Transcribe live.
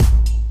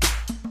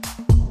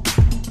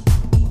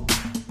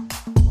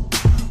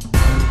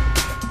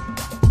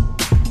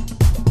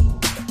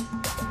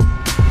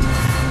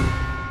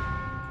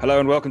Hello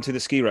and welcome to the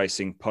Ski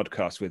Racing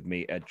Podcast with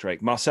me, Ed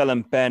Drake. Marcel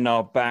and Ben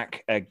are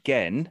back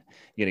again.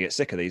 You're going to get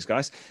sick of these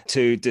guys.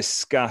 To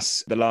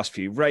discuss the last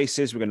few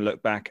races, we're going to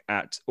look back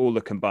at all the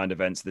combined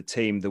events, the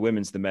team, the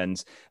women's, the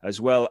men's,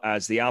 as well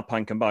as the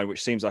Alpine combined,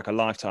 which seems like a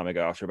lifetime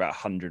ago after about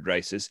 100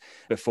 races,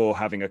 before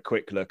having a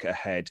quick look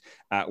ahead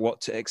at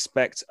what to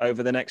expect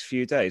over the next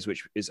few days,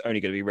 which is only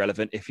going to be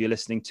relevant if you're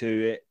listening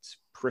to it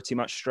pretty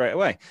much straight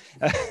away,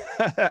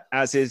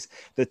 as is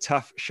the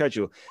tough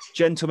schedule.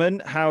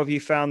 Gentlemen, how have you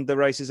found the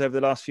races over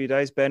the last few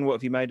days? Ben, what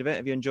have you made of it?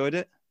 Have you enjoyed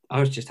it? I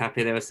was just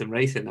happy there was some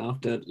racing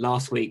after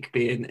last week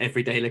being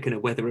every day looking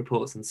at weather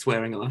reports and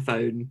swearing at my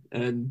phone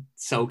and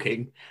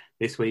sulking.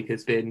 This week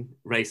has been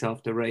race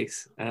after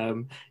race.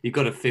 You've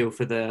got to feel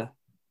for the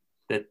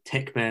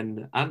tech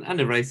men and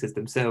the racers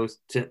themselves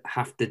to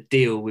have to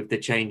deal with the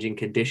changing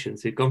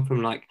conditions. We've gone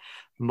from like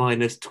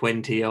minus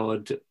 20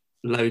 odd,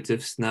 loads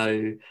of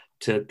snow,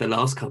 to the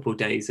last couple of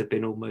days have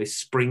been almost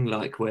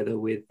spring-like weather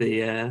with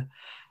the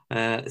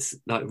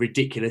like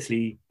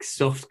ridiculously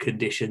soft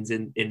conditions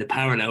in the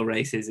parallel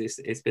races.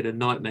 It's been a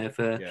nightmare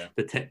for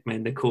the tech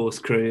men, the course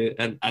crew,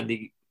 and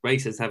the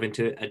racers having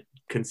to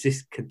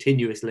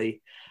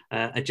continuously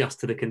adjust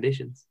to the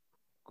conditions.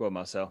 Go on,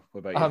 Marcel.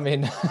 What about you? I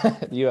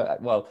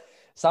mean,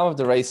 some of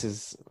the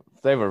races,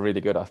 they were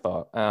really good, I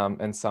thought,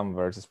 and some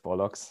were just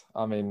bollocks.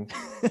 I mean,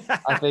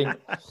 I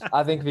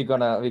think we're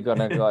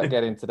gonna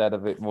get into that a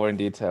bit more in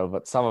detail.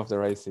 But some of the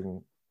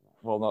racing,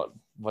 well, not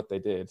what they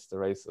did, the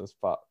races,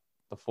 but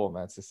the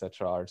formats,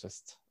 etc., are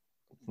just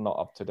not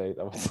up to date,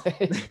 I would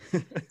say.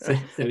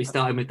 so we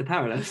started with the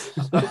parallels.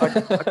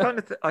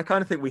 I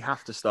kind of think we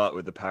have to start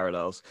with the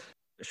parallels.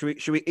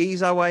 Should we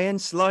ease our way in?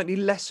 Slightly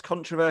less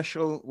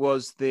controversial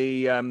was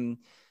the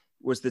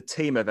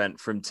team event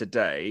from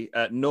today.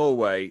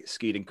 Norway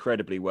skied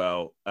incredibly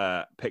well,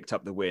 picked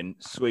up the win.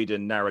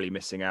 Sweden narrowly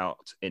missing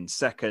out in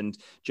second.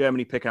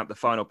 Germany picking up the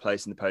final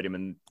place in the podium,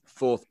 and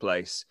fourth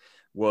place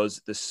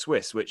was the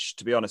Swiss, which,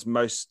 to be honest,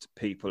 most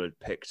people had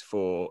picked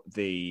for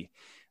the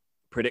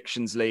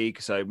predictions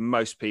league. So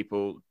most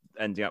people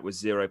ending up with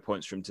 0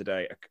 points from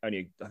today. I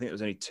think it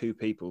was only two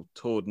people.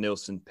 Tord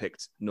Nilsson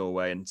picked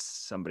Norway and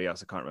somebody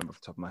else, I can't remember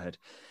off the top of my head.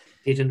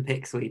 He didn't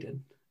pick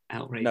Sweden.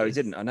 Outrageous. No, he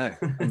didn't. I know.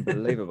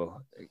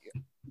 Unbelievable.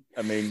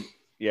 I mean,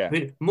 yeah. I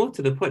mean, more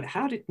to the point,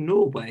 how did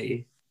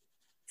Norway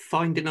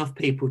find enough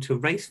people to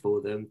race for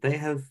them?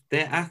 Their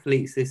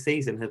athletes this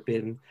season have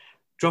been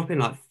dropping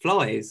like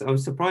flies. I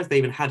was surprised they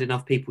even had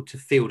enough people to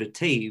field a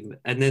team,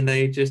 and then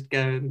they just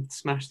go and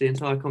smash the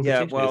entire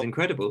competition. Yeah, well, it was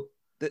incredible.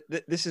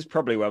 This is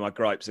probably where my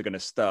gripes are going to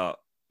start,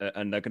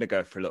 and they're going to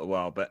go for a little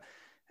while, but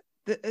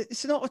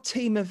it's not a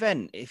team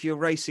event if you're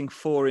racing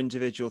 4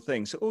 individual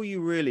things. So all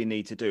you really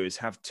need to do is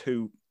have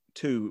two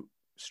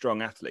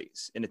strong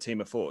athletes in a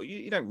team of 4.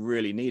 You don't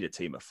really need a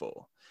team of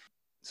 4.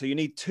 So you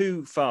need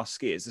 2 fast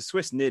skiers. The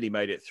Swiss nearly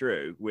made it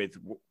through with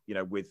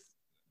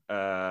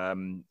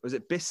was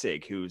it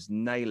Bissig who was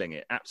nailing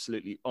it,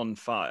 absolutely on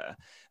fire,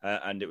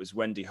 and it was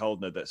Wendy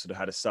Holdner that sort of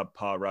had a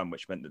subpar run,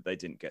 which meant that they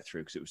didn't get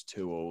through because it was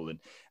 2-all.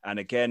 And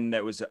again,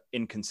 there was an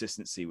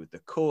inconsistency with the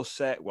course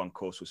set. One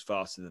course was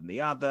faster than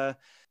the other.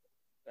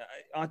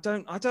 I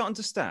don't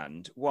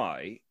understand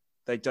why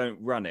they don't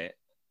run it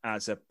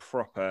as a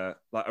proper,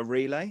 like a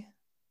relay.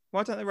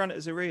 Why don't they run it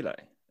as a relay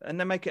and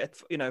then make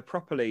it,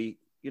 properly?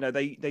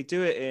 They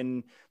do it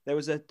in, I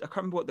can't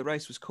remember what the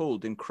race was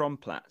called in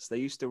Kronplatz. They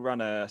used to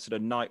run a sort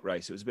of night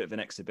race. It was a bit of an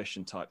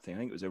exhibition type thing. I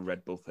think it was a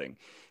Red Bull thing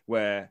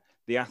where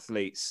the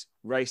athletes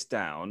raced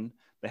down.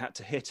 They had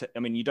to hit it.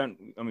 We don't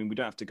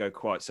have to go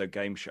quite so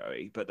game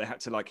showy, but they had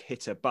to like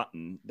hit a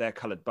button, their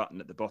coloured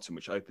button at the bottom,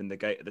 which opened the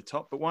gate at the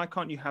top. But why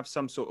can't you have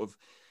some sort of,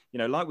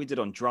 like we did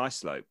on dry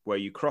slope, where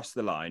you cross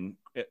the line,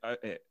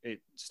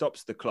 it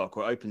stops the clock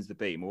or opens the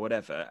beam or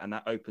whatever, and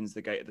that opens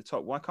the gate at the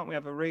top? Why can't we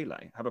have a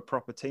relay, have a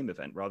proper team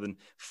event rather than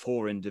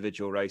 4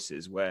 individual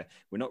races where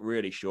we're not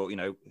really sure,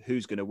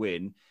 who's going to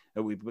win?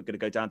 We're going to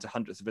go down to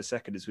hundredths of a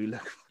second as we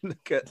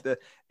look at the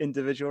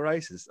individual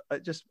races. I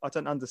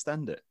don't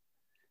understand it.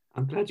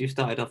 I'm glad you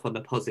started off on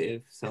the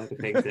positive side of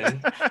things there.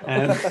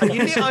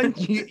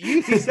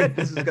 You said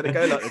this was going to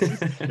go like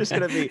this. It's just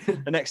going to be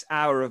the next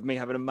hour of me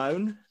having a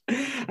moan.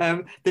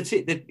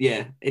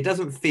 It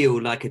doesn't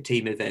feel like a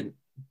team event,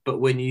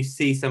 but when you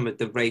see some of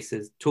the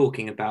racers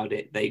talking about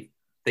it, they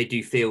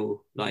do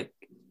feel like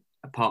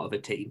a part of a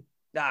team.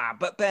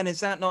 But Ben, is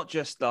that not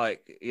just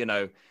like,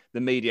 the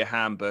media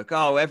handbook?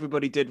 Oh,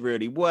 everybody did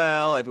really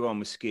well. Everyone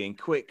was skiing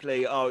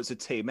quickly. Oh, it's a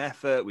team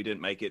effort. We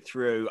didn't make it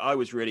through. I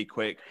was really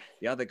quick.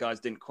 The other guys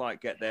didn't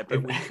quite get there,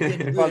 but we did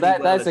really well.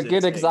 That's a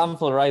good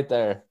example right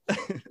there.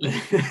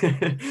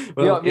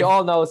 We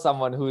all know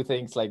someone who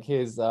thinks like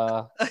his.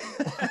 Go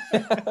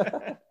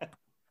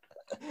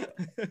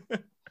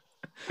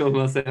on,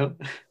 Marcel.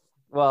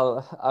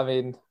 Well, I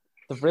mean,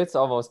 the Brits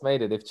almost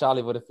made it. If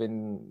Charlie would have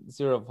been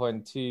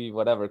 0.2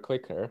 whatever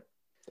quicker,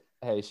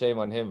 hey, shame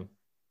on him.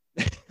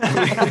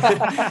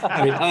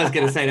 I was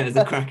going to say that as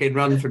a cracking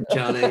run from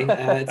Charlie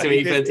to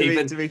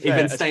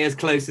even stay as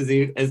close as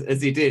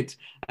he did.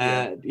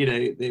 You know,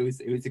 it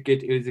was a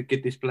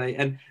good display.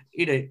 And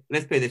you know,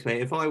 let's put it this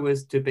way: if I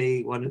was to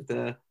be one of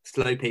the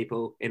slow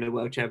people in a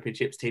World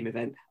Championships team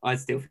event, I'd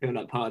still feel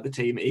like part of the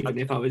team, even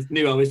if I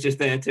knew I was just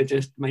there to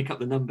just make up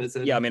the numbers.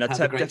 And yeah, I mean, I'd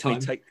have a great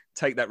definitely time.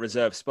 take that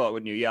reserve spot,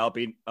 wouldn't you? Yeah, I'll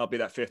be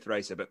that fifth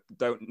racer, but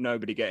don't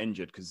nobody get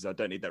injured because I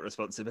don't need that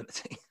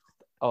responsibility.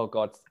 Oh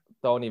God,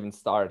 don't even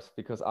start,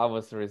 because I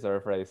was the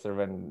reserve racer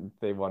when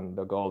they won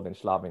the gold in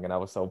Schladming, and I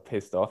was so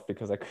pissed off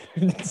because I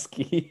couldn't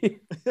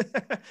ski.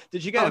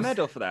 Did you get a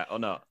medal for that or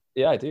not?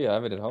 Yeah, I do. I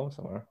have it at home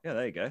somewhere. Yeah,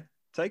 there you go.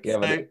 Take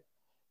Yeah, it.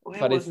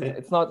 but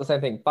it's not the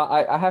same thing. But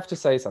I have to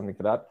say something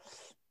to that.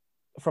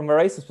 From a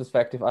racer's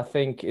perspective, I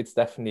think it's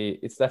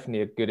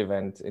definitely a good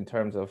event in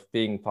terms of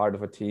being part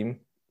of a team.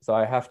 So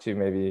I have to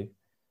maybe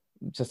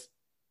just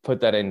put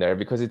that in there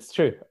because it's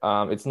true.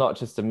 It's not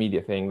just a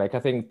media thing. Like, I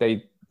think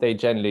they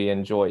generally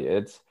enjoy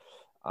it.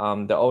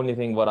 The only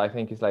thing what I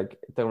think is, like,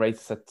 the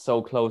races are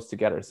so close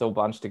together, so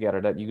bunched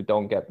together, that you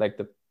don't get like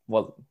the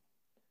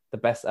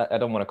best. I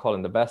don't want to call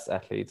them the best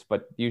athletes,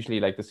 but usually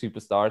like the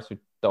superstars who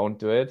don't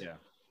do it,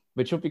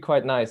 which would be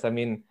quite nice. I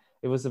mean,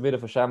 it was a bit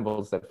of a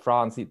shambles that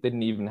France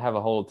didn't even have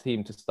a whole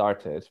team to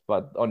start it.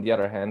 But on the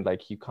other hand,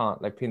 like, you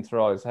can't, like,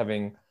 Pinterol is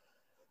having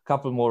a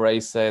couple more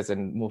races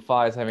and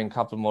Mufa is having a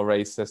couple more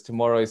races.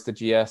 Tomorrow is the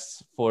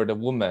GS for the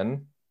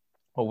women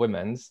or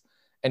women's.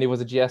 And it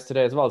was a GS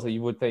today as well. So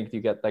you would think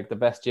you get like the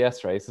best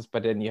GS races,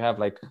 but then you have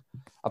like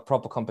a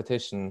proper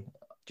competition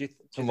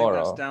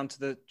tomorrow.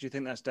 Do you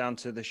think that's down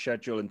to the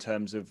schedule in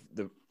terms of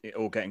it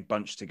all getting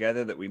bunched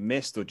together that we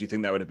missed? Or do you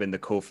think that would have been the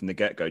call from the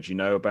get-go? Do you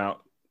know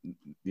about,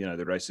 you know,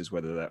 the races,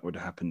 whether that would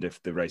have happened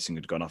if the racing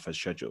had gone off as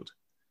scheduled?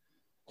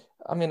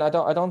 I mean, I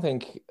don't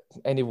think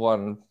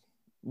anyone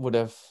would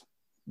have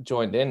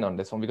joined in on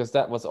this one because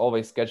that was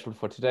always scheduled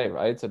for today,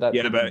 right? So that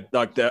but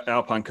like the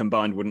Alpine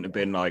combined wouldn't have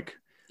been like.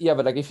 Yeah,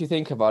 but like, if you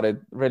think about it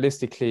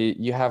realistically,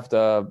 you have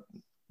the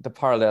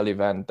parallel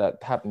event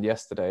that happened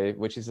yesterday,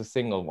 which is a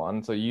single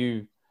one. So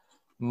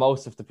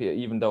most of the people,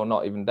 even though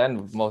not even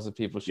then most of the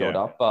people showed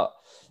up, but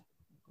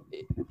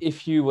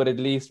if you would at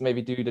least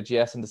maybe do the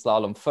GS and the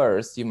slalom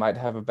first, you might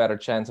have a better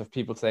chance of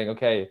people saying,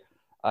 okay,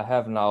 I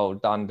have now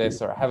done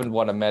this, or I haven't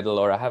won a medal,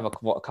 or I have a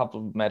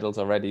couple of medals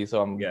already,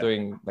 so I'm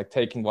doing, like,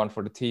 taking one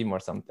for the team or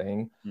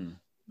something.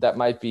 That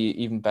might be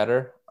even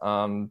better,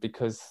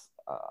 because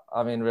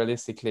I mean,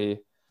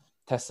 realistically,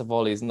 Tessa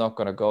Volley is not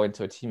going to go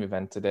into a team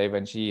event today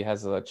when she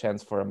has a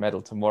chance for a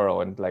medal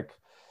tomorrow, and like,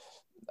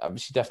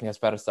 she definitely has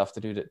better stuff to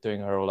do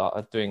during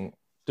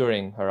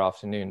her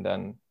afternoon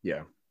than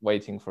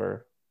waiting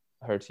for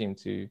her team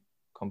to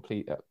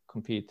compete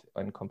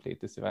and complete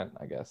this event,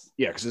 I guess.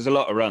 Yeah, because there's a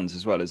lot of runs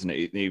as well, isn't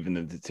it? Even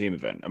in the team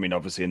event. I mean,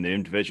 obviously in the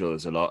individual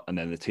there's a lot, and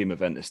then the team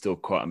event there's still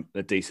quite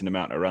a decent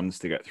amount of runs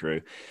to get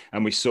through.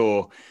 And we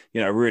saw,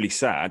 you know, really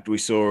sad, we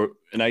saw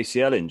an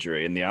ACL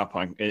injury in the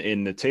Alpine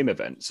in the team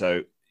event.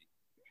 So,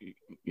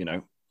 you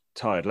know,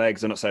 tired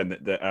legs. I'm not saying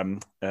that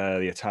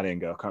the Italian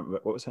girl, I can't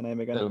remember, what was her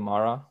name again?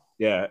 Ilmara.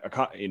 Yeah, I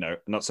can't. You know, I'm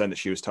not saying that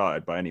she was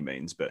tired by any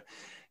means, but,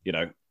 you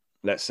know,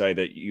 let's say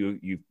that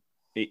you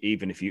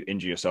even if you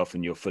injure yourself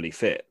and you're fully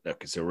fit,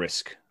 look, it's a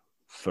risk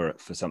for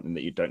something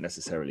that you don't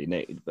necessarily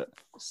need, but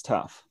it's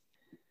tough.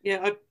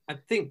 Yeah, I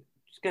think,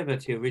 just going back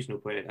to your original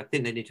point, I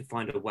think they need to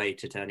find a way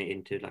to turn it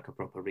into like a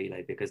proper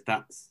relay, because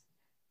that's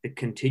the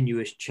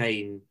continuous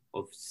chain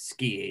of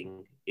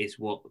skiing is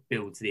what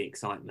builds the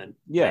excitement.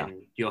 Yeah.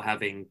 When you're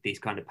having these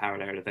kind of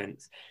parallel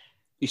events.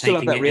 You still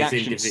have that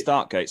reaction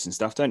start gates and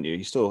stuff, don't you?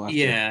 You still have to.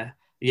 Yeah.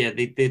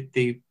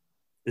 The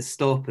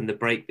stop and the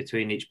break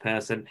between each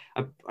person,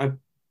 I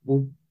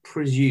will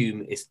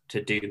presume is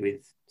to do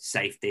with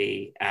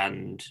safety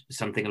and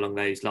something along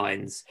those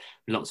lines.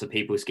 Lots of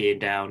people skiing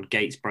down,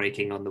 gates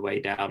breaking on the way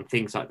down,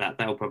 things like that.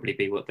 That'll probably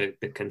be what the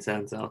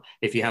concerns are.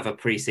 If you have a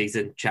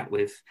pre-season chat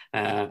with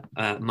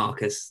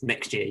Marcus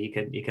next year, you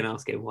can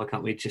ask him, why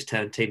can't we just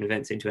turn team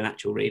events into an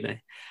actual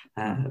relay?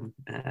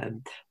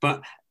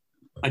 But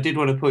I did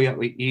want to pull you up.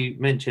 You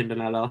mentioned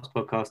in our last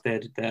podcast,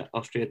 Ed, that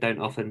Austria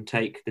don't often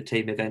take the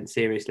team event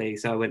seriously.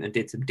 So I went and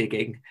did some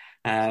digging.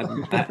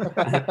 And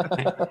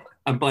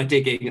by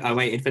digging, I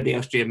waited for the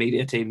Austria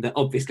media team that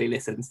obviously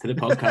listens to the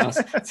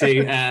podcast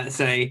to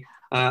say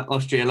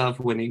Austria love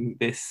winning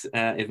this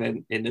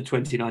event. In the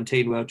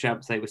 2019 World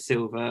Champs, they were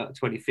silver,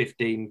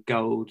 2015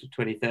 gold,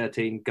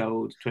 2013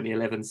 gold,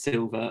 2011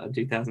 silver, and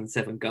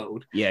 2007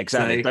 gold. Yeah,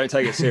 exactly. So, don't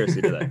take it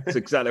seriously, do they? That's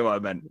exactly what I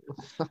meant.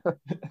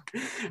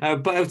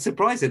 But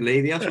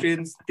surprisingly, the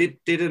Austrians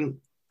didn't.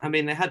 I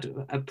mean, they had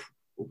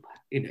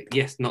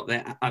yes, not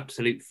their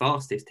absolute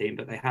fastest team,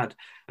 but they had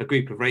a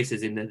group of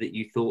racers in there that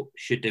you thought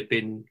should have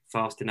been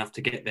fast enough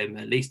to get them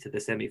at least to the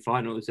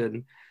semi-finals,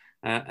 and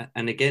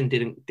again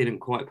didn't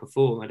quite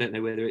perform. I don't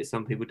know whether it's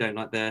some people don't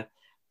like the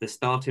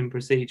starting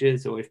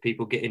procedures, or if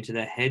people get into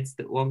their heads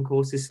that one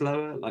course is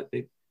slower. Like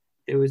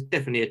there was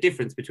definitely a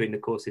difference between the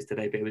courses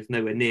today, but it was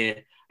nowhere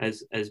near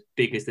as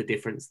big as the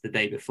difference the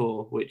day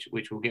before, which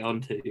we'll get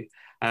onto.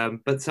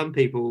 But some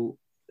people,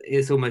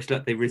 it's almost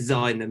like they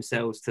resign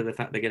themselves to the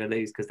fact they're going to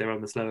lose because they're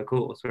on the slower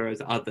course, whereas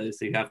others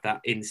who have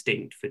that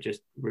instinct for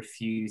just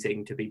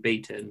refusing to be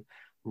beaten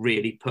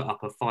really put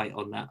up a fight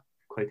on that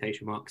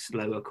quotation mark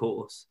slower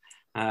course.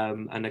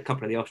 And a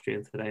couple of the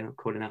Austrians today, not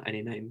calling out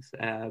any names,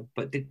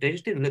 but they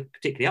just didn't look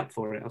particularly up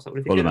for it. I was like,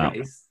 well, if you're going to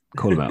race,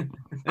 call them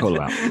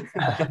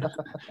out.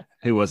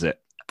 Who was it?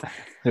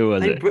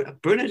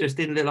 Brunner just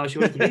didn't look like she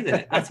wanted to be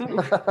there at all.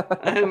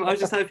 I was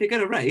just like, if you're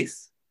going to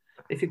race,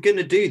 if you're going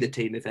to do the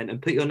team event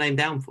and put your name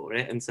down for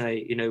it and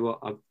say, you know what,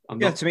 I'm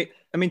not. To be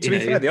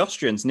fair, the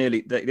Austrians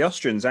the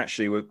Austrians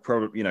actually were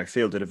probably,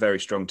 fielded a very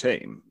strong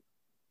team,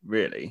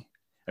 really.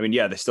 I mean,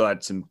 yeah, they still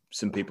had some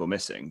people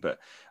missing, but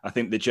I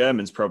think the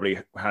Germans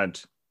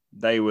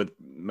they were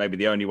maybe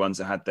the only ones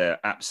that had their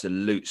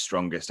absolute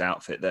strongest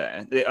outfit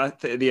there.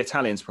 The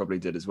Italians probably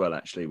did as well,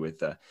 actually, with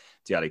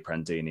Dialli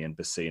Prandini and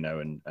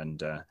Bassino and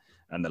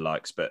the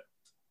likes. But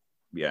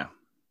yeah,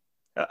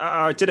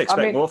 I did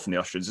expect more from the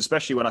Austrians,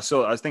 especially when I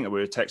think we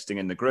were texting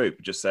in the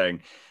group just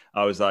saying,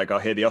 I was like, I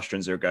hear the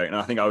Austrians are going. And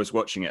I think I was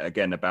watching it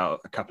again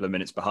about a couple of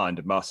minutes behind,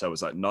 and Marcel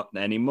was like, not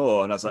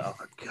anymore. And I was like, oh,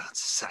 for God's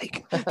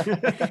sake.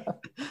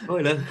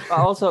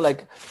 Also,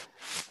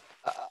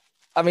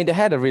 they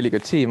had a really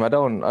good team. I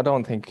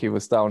don't think he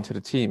was down to the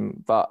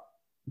team, but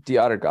the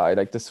other guy,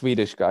 like the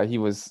Swedish guy, he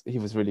was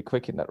really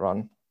quick in that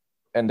run.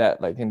 And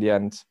that, like, in the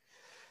end,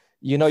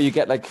 you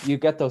get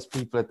those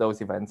people at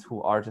those events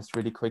who are just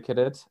really quick at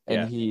it.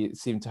 And he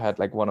seemed to have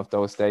like one of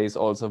those days.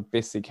 Also,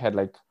 Bissig had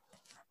like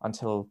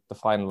until the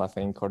final, I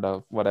think, or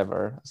the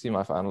whatever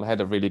semi-final,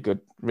 had a really good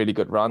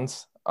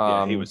runs.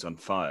 He was on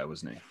fire,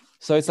 wasn't he?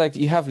 So it's like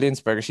you have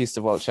Linsberger, she's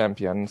the world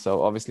champion,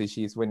 so obviously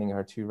she's winning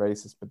her 2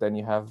 races. But then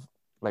you have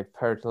like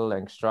Pertl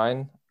and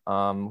Strein,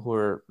 who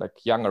are like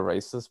younger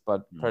racers,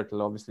 but Pertl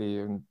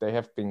obviously they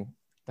have been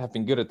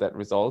good at that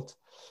result.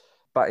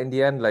 But in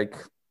the end, like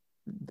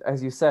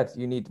as you said,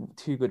 you need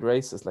 2 good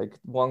races. Like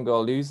one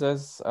girl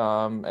loses,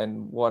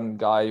 and one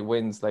guy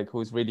wins, like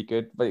who's really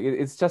good. But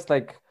it's just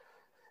like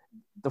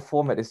the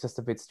format is just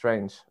a bit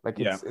strange. Like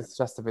it's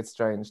just a bit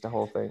strange, the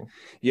whole thing.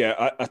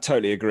 Yeah, I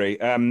totally agree.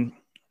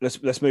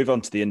 Let's move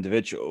on to the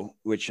individual,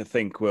 which I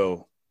think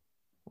will.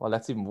 Well,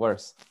 that's even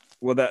worse.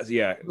 Well, that's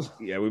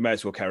we may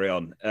as well carry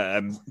on.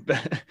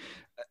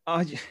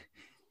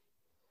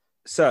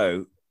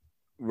 So,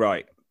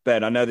 right,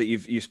 Ben, I know that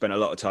you've spent a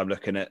lot of time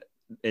looking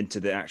into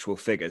the actual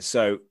figures.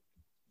 So,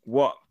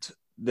 what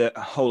the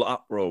whole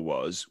uproar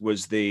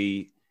was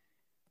the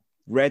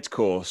red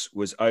course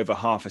was over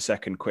half a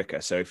second quicker.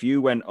 So if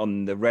you went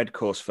on the red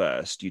course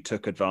first, you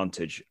took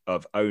advantage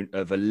of a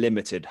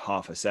limited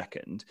half a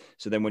second.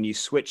 So then when you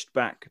switched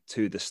back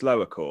to the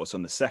slower course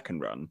on the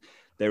second run,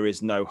 there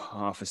is no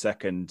half a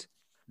second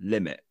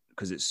limit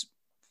because it's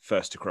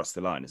first to cross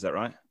the line. Is that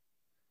right?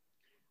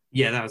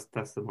 Yeah,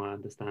 that's my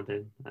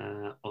understanding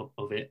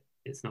of it.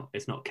 It's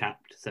not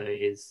capped, so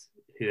it is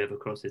whoever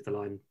crosses the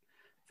line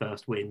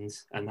first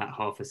wins, and that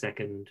half a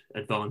second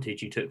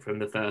advantage you took from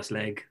the first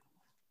leg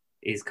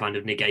is kind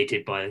of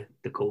negated by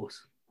the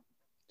course.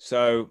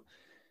 So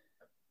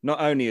not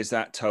only is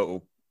that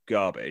total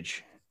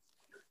garbage,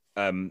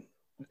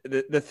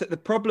 the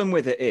problem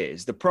with it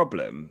is the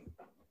problem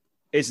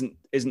isn't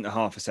a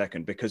half a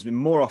second, because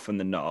more often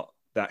than not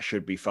that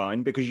should be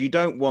fine, because you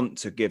don't want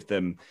to give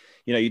them,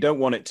 you don't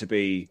want it to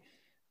be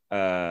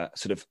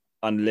sort of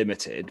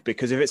unlimited,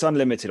 because if it's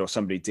unlimited or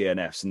somebody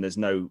DNFs and there's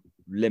no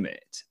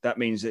limit, that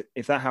means that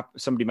if that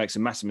happens, somebody makes a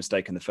massive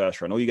mistake in the first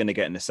run, all you're going to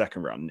get in the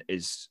second run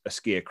is a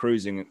skier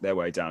cruising their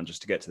way down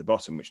just to get to the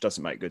bottom, which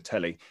doesn't make good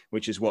telly,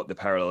 which is what the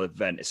parallel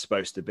event is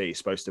supposed to be,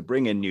 supposed to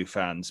bring in new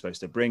fans, supposed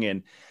to bring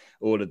in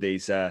all of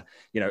these,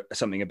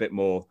 something a bit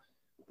more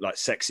like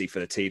sexy for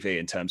the TV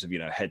in terms of,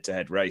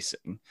 head-to-head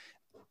racing.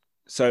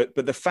 So,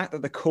 but the fact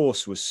that the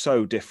course was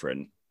so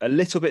different, a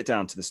little bit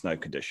down to the snow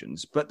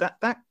conditions, but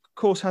that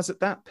course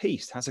that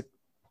piste has a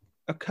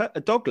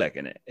dog leg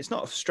in it. It's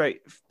not a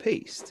straight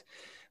piste.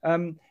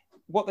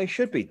 What they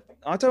should be,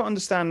 I don't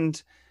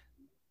understand.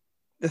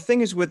 The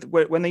thing is,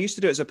 when they used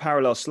to do it as a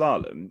parallel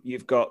slalom,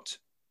 you've got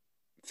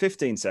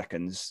 15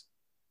 seconds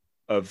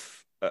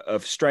of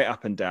straight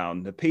up and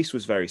down. The piste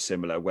was very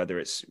similar, whether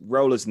it's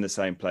rollers in the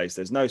same place,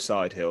 there's no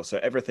side hill, so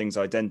everything's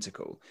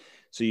identical.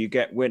 So you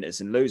get winners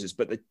and losers.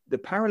 But the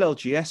parallel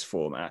GS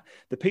format,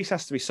 the piste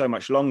has to be so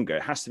much longer.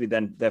 It has to be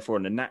therefore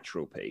in a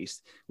natural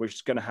piste, which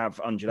is going to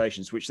have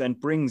undulations, which then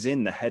brings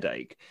in the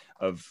headache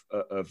of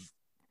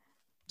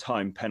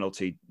time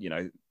penalty,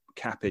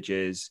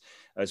 cappages,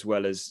 as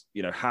well as,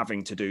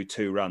 having to do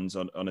 2 runs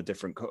on a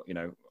different,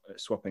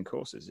 swapping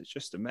courses. It's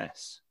just a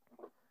mess.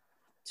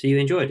 So you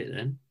enjoyed it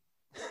then?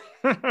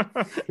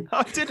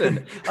 I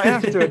didn't. I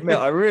have to admit,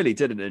 I really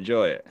didn't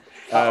enjoy it.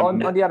 On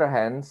the other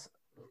hand,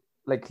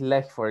 like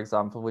Lech, for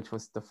example, which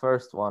was the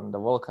first one, the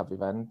World Cup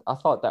event, I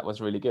thought that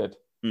was really good.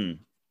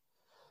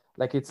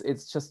 Like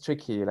it's just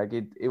tricky. Like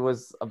it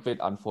was a bit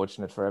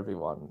unfortunate for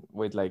everyone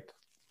with like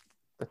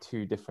the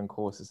 2 different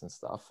courses and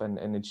stuff,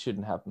 and it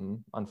shouldn't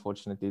happen.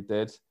 Unfortunately, it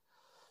did.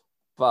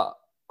 But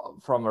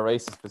from a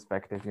racer's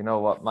perspective, you know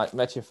what?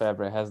 Mathieu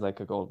Fabre has like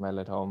a gold medal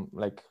at home.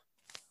 Like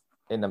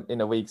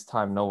in a week's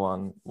time, no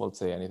one will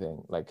say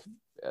anything. Like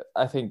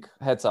I think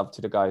heads up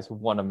to the guys who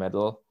won a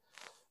medal.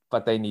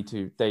 but they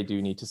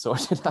do need to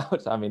sort it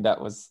out. I mean,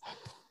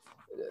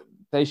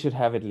 they should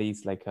have at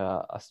least like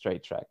a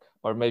straight track,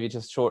 or maybe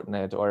just shorten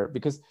it, or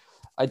because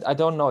I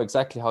don't know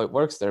exactly how it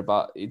works there,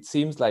 but it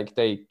seems like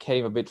they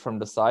came a bit from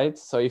the side.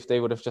 So if they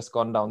would have just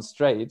gone down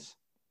straight,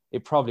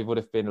 it probably would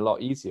have been a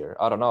lot easier.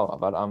 I don't know,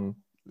 but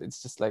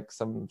it's just like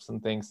some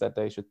things that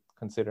they should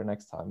consider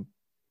next time.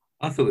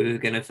 I thought we were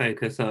going to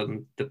focus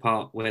on the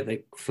part where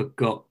they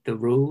forgot the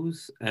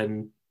rules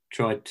and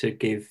tried to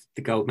give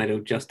the gold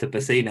medal just to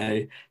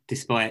Bassino,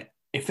 despite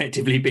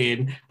effectively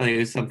being, I think it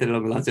was something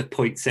along the lines of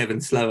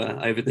 0.7 slower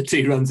over the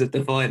 2 runs of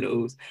the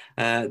finals.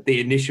 The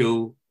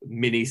initial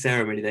mini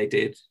ceremony they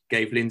did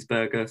gave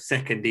Linsberger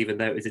second, even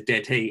though it was a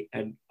dead heat.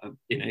 And,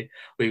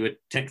 we were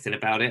texting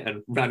about it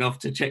and ran off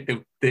to check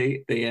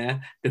the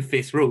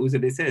FIS rules.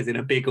 And it says in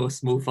a big or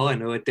small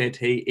final, a dead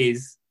heat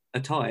is a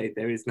tie.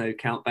 There is no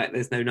count back.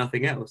 There's no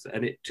nothing else.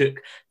 And it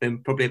took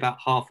them probably about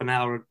half an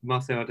hour.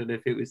 Marcel, I don't know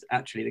if it was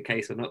actually the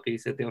case or not, but you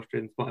said the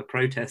Austrians might have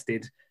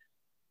protested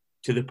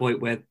to the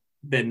point where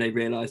then they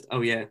realised,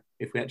 oh yeah,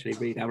 if we actually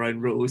read our own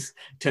rules,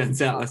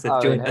 turns out that's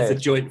a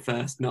joint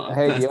first, not a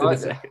first and a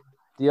second.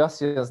 The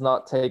Austrians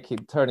not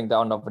turning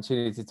down the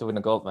opportunity to win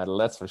a gold medal.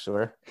 That's for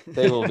sure.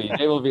 They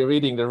will be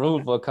reading the rule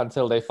book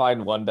until they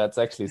find one that's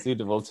actually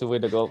suitable to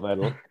win a gold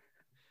medal.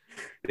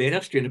 The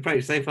Austrian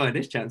approach so far in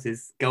this chance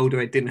is gold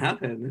or it didn't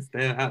happen.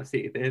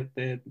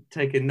 They're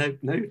taking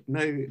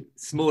no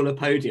smaller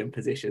podium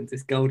positions.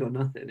 It's gold or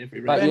nothing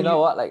every round. But you know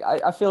what? Like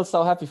I feel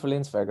so happy for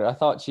Linsberger. I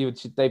thought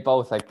they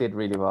both like did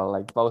really well.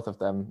 Like both of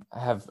them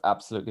have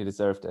absolutely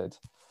deserved it.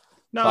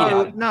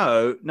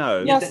 No.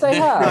 Yes, they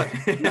have.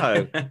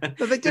 No,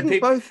 they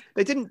didn't both.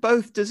 They didn't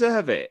both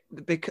deserve it.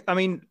 Because, I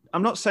mean,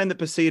 I'm not saying that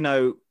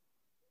Bassino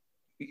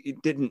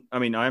didn't. I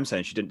mean, I am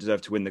saying she didn't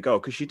deserve to win the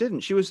gold because she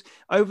didn't. She was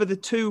over the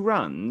 2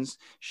 runs.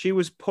 She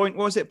was What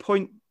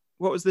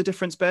was the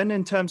difference, Ben,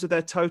 in terms of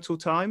their total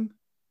time?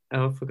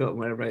 Oh, I've forgotten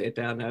where I wrote it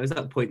down now. Is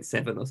that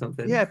 0.7 or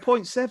something? Yeah,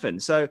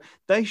 0.7. So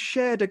they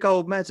shared a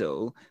gold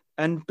medal,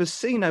 and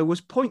Bassino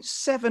was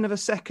 0.7 of a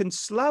second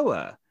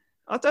slower.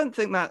 I don't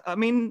think that. I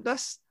mean,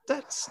 that's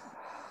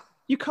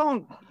you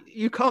can't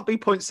be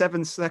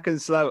 0.7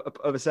 seconds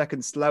of a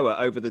second slower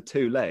over the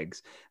 2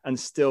 legs and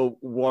still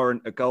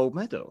warrant a gold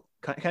medal.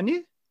 Can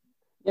you?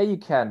 Yeah, you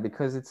can,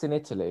 because it's in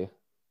Italy.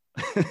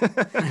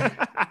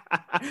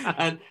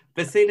 And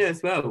Bassino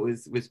as well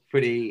was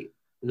pretty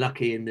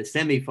lucky in the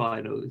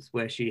semi-finals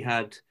where she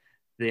had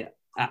the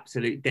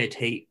absolute dead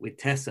heat with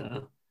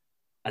Tessa,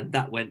 and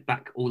that went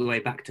back all the way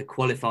back to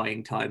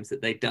qualifying times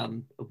that they'd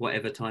done of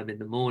whatever time in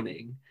the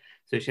morning.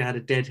 So she had a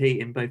dead heat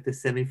in both the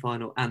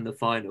semi-final and the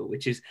final,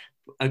 which is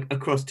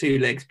across 2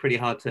 legs pretty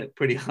hard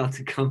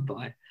to come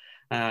by.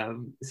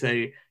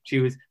 So she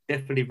was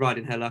definitely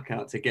riding her luck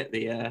out to get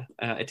the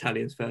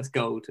Italians' first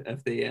gold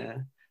of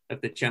the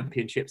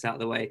championships out of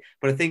the way.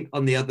 But I think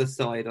on the other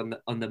side,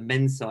 on the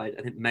men's side,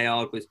 I think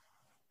Maillard was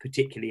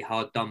particularly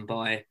hard done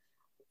by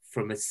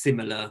from a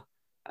similar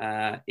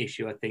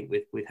issue, I think,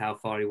 with how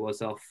far he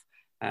was off.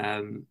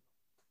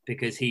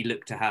 Because he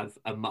looked to have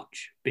a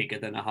much bigger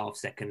than a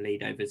half-second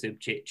lead over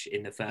Zubcic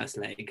in the first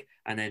leg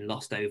and then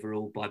lost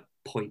overall by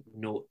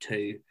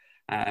 0.02.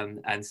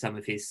 And some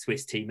of his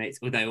Swiss teammates,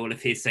 although all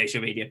of his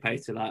social media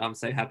posts are like, I'm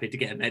so happy to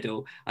get a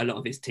medal, a lot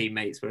of his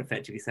teammates were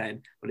effectively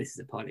saying, well, this is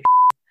a pile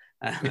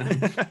of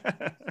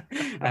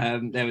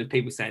there were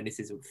people saying this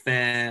isn't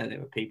fair.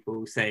 There were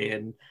people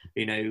saying,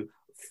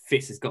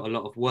 FIS has got a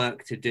lot of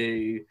work to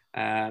do.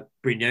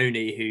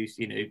 Brignoni, who's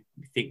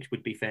thinks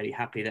would be fairly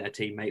happy that a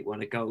teammate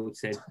won a gold,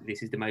 said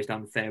this is the most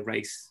unfair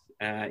race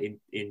in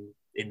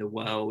the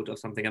world, or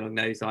something along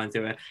those lines.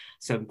 There were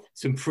some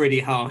pretty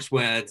harsh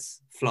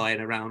words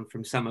flying around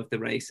from some of the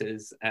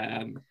racers.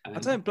 I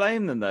don't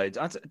blame them though.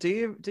 Do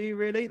you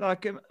really?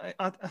 Like,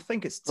 I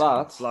think it's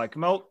tough. Like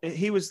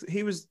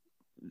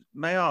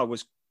Maillard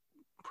was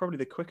probably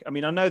the quick. I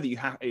mean, I know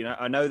that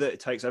I know that it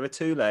takes over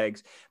 2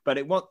 legs, but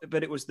it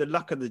was the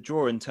luck of the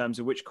draw in terms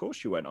of which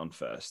course you went on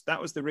first.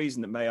 That was the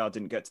reason that Maillard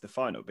didn't get to the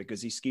final,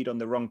 because he skied on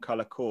the wrong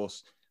color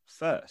course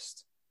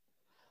first.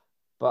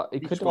 But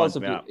it could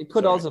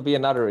also be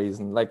another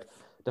reason. Like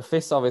the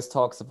FIS always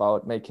talks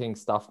about making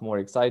stuff more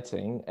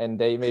exciting, and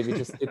they maybe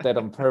just did that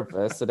on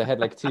purpose. So they had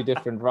like 2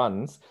 different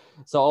runs.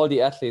 So all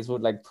the athletes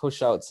would like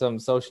push out some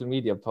social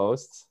media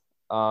posts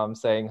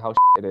saying how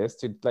it is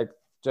to like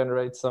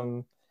generate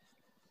some.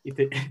 You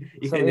think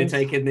they're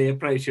taking the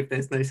approach if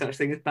there's no such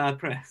thing as bad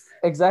press?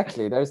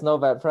 Exactly. There's no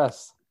bad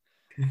press.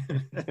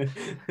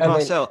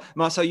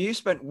 Marcel, you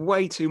spent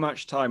way too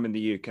much time in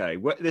the UK.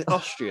 The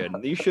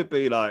Austrian, you should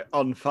be like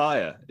on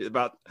fire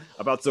about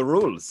the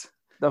rules.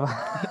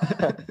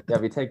 Yeah,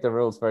 we take the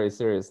rules very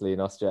seriously in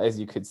Austria, as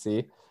you could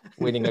see,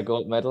 winning a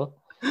gold medal.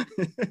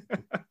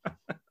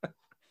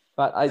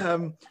 But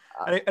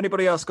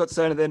anybody else got to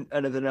say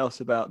anything else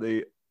about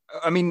the?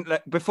 I mean,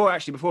 before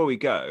we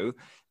go,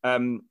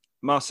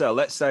 Marcel,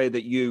 let's say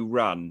that you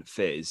run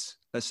FIS.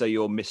 Let's say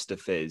you're Mr.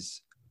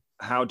 FIS.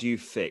 How do you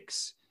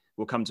fix?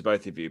 We'll come to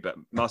both of you, but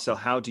Marcel,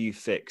 how do you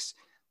fix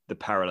the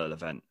parallel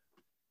event?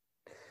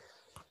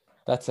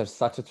 That's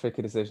such a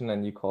tricky decision,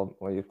 and you called.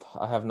 Well,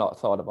 I have not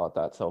thought about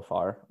that so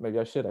far. Maybe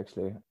I should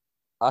actually.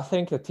 I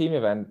think the team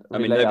event. I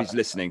mean, nobody's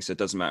listening, so it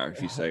doesn't matter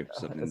if you say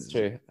something. That's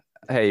true.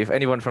 Hey, if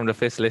anyone from the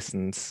FIS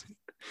listens,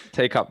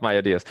 take up my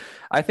ideas.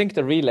 I think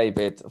the relay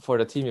bit for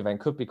the team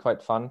event could be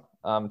quite fun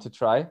to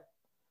try,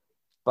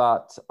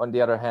 but on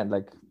the other hand,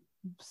 like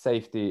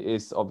safety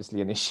is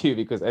obviously an issue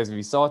because as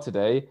we saw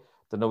today,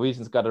 the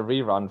Norwegians got a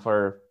rerun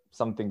for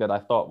something that I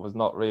thought was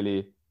not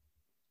really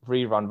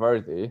rerun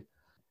worthy.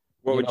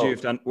 What would you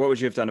have done? What would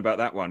you have done about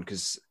that one?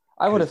 Because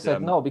I would have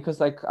said no, because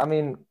like, I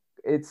mean,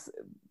 it's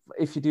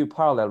if you do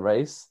parallel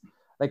race,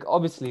 like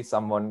obviously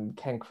someone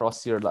can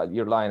cross your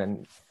line,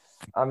 and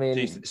I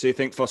mean, so you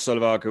think Foss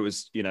Solvaga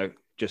was,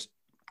 just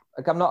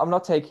like I'm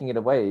not taking it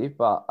away,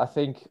 but I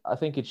think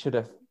it should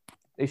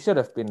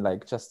have been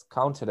like just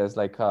counted as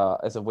like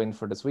as a win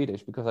for the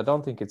Swedish, because I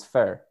don't think it's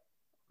fair.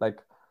 Like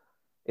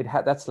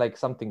that's like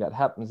something that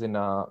happens in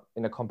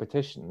a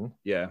competition.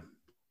 Yeah.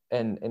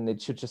 And it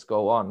should just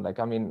go on. Like,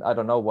 I mean, I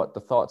don't know what the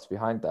thoughts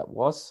behind that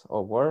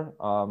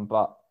were,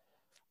 but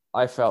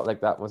I felt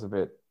like that was a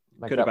bit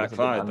like could have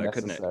backfired though,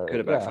 couldn't it? Could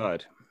have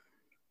backfired.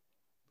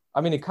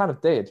 I mean, it kind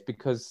of did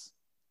because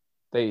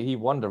he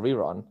won the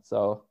rerun.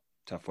 So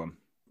tough one.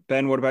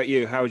 Ben, what about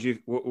you?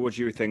 What would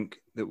you think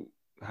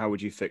how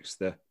would you fix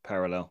the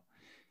parallel?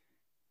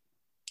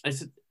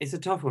 It's a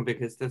tough one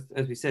because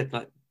as we said,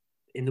 like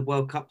in the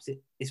World Cups,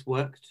 it's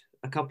worked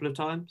a couple of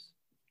times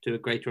to a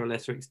greater or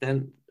lesser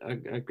extent. I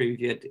agree with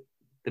you.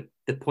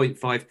 The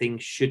 0.5 thing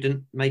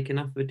shouldn't make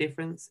enough of a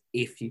difference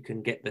if you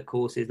can get the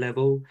courses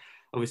level.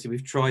 Obviously,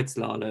 we've tried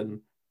slalom,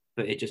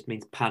 but it just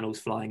means panels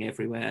flying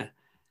everywhere.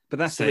 But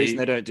that's the reason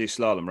they don't do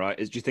slalom, right?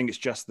 Do you think it's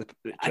just the?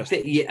 I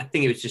think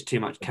it was just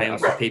too much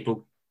chaos for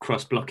people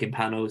cross-blocking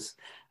panels.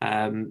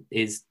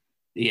 It's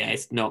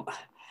not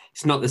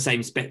the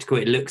same spectacle.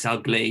 It looks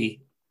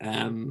ugly.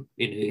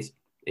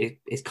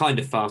 It's kind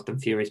of fast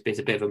and furious, but it's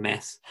a bit of a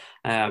mess.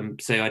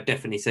 So I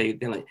definitely say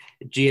like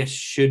GS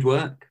should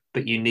work,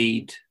 but you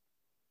need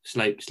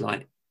slopes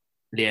like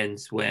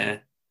Lienz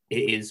where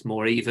it is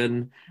more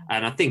even.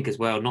 And I think as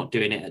well, not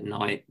doing it at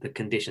night, the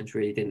conditions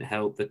really didn't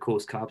help. The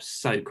course cut up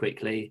so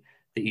quickly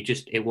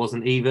that it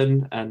wasn't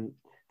even. And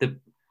the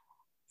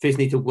FIS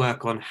need to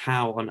work on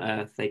how on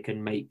earth they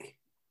can make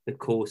the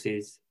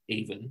courses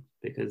even,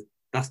 because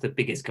that's the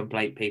biggest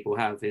complaint people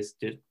have is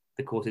just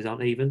the courses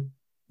aren't even.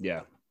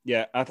 Yeah.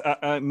 Yeah,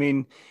 I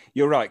mean,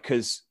 you're right,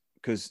 because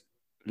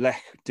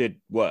Lech did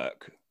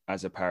work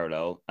as a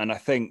parallel, and I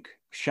think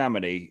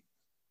Chamonix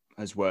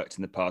has worked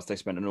in the past. They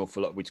spent an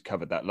awful lot. We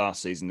covered that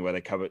last season where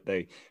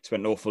they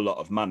spent an awful lot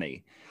of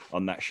money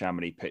on that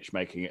Chamonix pitch,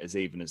 making it as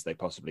even as they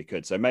possibly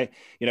could. So,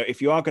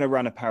 if you are going to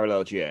run a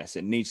parallel GS,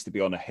 it needs to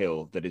be on a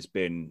hill that has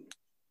been,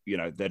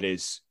 that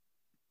is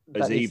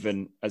as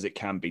even as it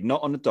can be,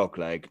 not on a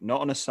dogleg,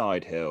 not on a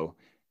side hill.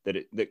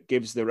 That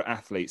gives the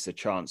athletes a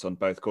chance on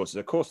both courses.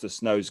 Of course, the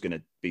snow's going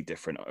to be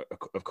different.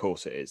 Of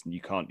course it is. And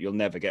you'll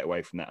never get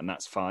away from that. And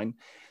that's fine.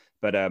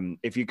 But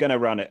if you're going to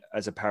run it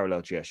as a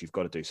parallel GS, you've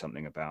got to do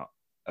something about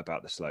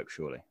the slope,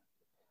 surely.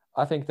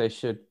 I think they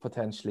should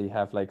potentially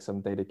have like some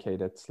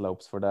dedicated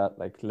slopes for that.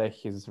 Like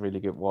Lech is a really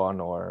good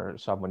one, or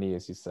Chamonix,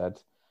 as you said,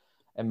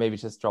 and maybe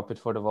just drop it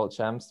for the World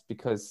Champs,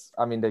 because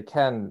I mean, they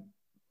can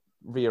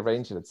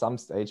rearrange it at some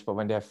stage, but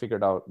when they have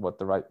figured out what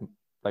the right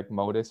like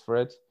mode is for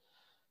it,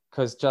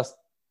 because just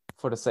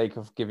for the sake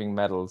of giving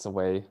medals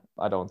away,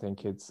 I don't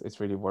think it's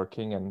really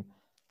working. And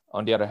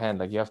on the other hand,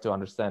 like you have to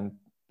understand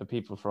the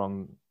people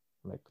from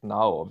like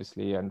now,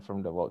 obviously, and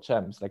from the World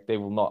Champs, like they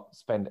will not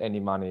spend any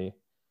money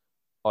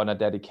on a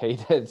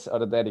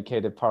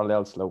dedicated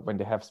parallel slope when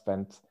they have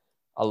spent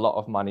a lot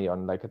of money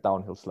on like a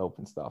downhill slope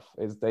and stuff.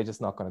 They're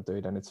just not going to do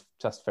it, and it's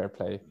just fair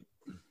play.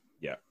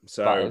 Yeah.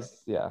 So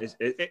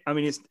I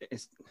mean,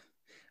 it's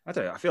I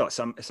don't know. I feel like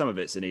some of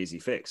it's an easy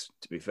fix,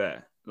 to be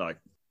fair. Like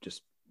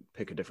just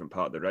pick a different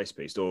part of the race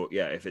piece, or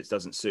if it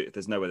doesn't suit, if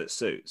there's nowhere that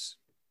suits,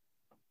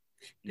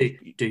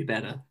 do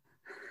better.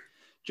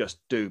 Just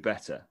do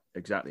better.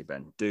 Exactly,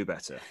 Ben. Do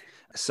better.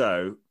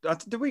 So,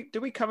 do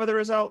we cover the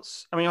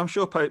results? I mean, I'm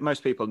sure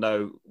most people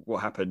know what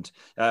happened.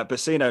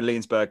 Bassino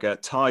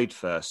Leensberger tied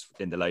first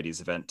in the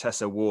ladies' event.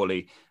 Tessa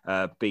Worley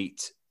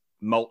beat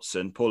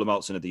Paula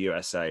Moltzen of the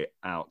USA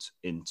out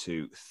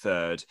into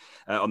third.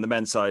 On the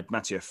men's side,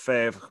 Mathieu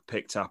Fevre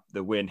picked up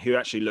the win, who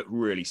actually looked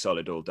really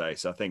solid all day.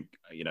 So I think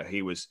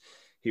he was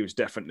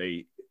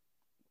definitely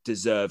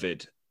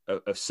deserved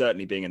of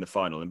certainly being in the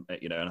final, and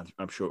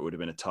I'm sure it would have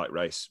been a tight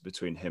race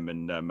between him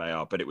and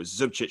Mayar, but it was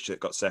Zubcic that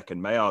got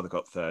second, Mayar that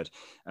got third,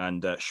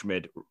 and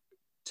Schmid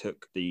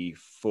took the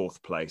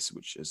fourth place,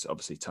 which is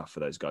obviously tough for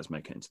those guys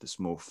making it into the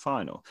small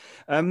final.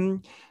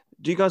 Do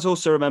you guys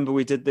also remember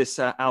we did this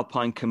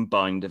Alpine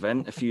combined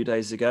event a few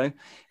days ago?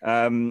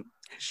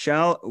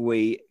 Shall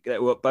we?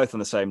 Well, both on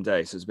the same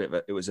day, so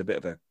it was a bit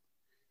of a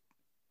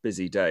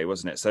busy day,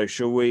 wasn't it? So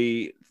shall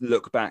we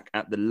look back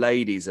at the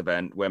ladies'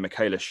 event where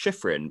Michaela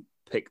Schifrin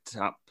picked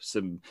up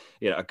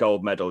a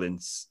gold medal in.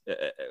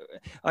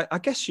 I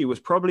guess she was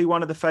probably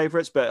one of the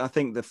favourites, but I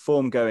think the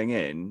form going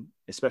in,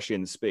 especially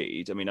in the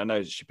speed. I mean, I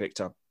know she picked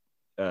up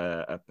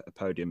a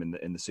podium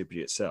in the Super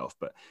G itself,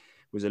 but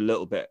was a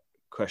little bit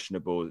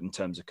questionable in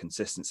terms of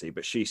consistency.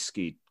 But she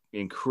skied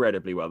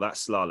incredibly well. That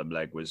slalom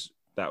leg was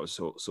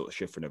sort of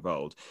Shiffrin of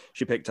old.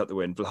 She picked up the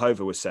win.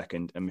 Vlhova was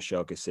second, and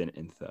Michelle Gissin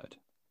in third.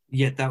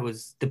 Yeah, that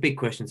was the big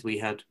questions we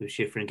had with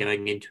Shiffrin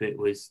going into it.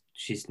 Was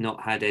she's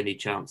not had any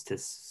chance to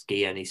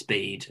ski any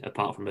speed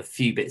apart from a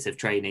few bits of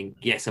training.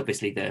 Yes,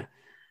 obviously the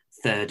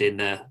third in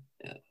the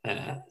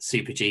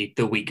Super G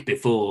the week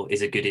before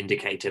is a good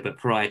indicator, but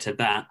prior to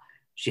that,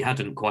 she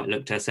hadn't quite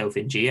looked herself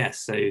in GS.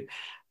 So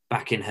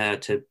backing her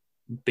to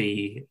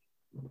be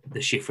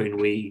the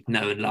Shiffrin we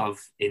know and love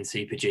in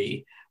Super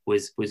G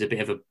was a bit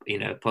of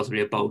a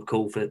possibly a bold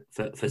call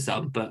for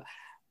some, but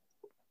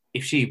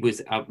if she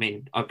was, I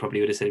mean, I probably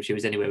would have said if she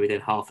was anywhere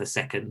within half a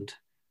second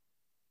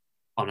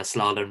on a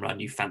slalom run,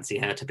 you fancy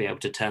her to be able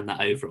to turn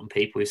that over on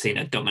people. We've seen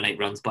her dominate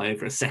runs by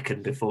over a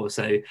second before,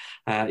 so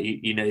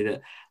you know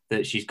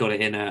that she's got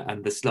it in her.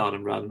 And the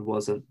slalom run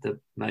wasn't the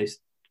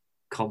most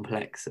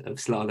complex of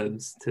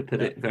slaloms, to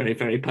put it very,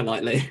 very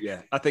politely.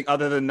 Yeah, I think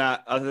other than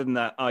that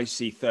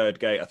icy third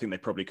gate, I think they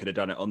probably could have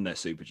done it on their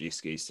Super G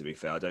skis. To be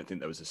fair, I don't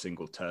think there was a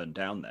single turn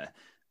down there,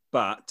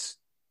 but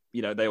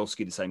they all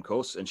skied the same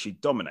course, and she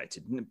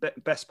dominated.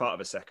 Best part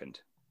of a second.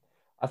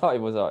 I thought it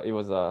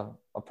was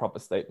a proper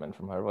statement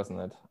from her,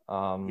 wasn't it?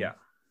 Yeah.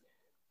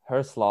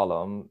 Her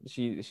slalom,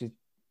 she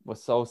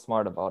was so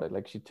smart about it.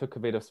 Like, she took a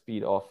bit of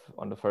speed off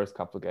on the first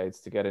couple of gates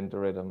to get into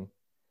rhythm,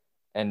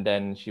 and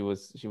then she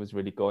was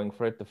really going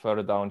for it. The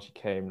further down she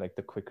came, like,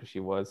 the quicker she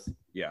was.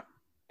 Yeah.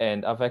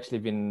 And I've actually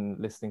been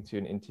listening to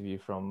an interview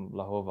from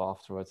Vlhova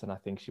afterwards, and I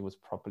think she was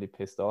properly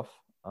pissed off.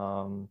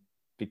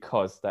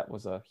 Because that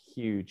was a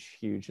huge,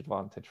 huge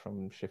advantage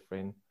from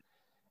Shiffrin.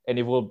 And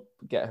it will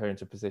get her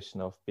into position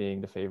of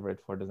being the favorite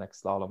for the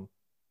next slalom,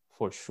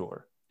 for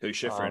sure. Who's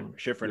Shiffrin?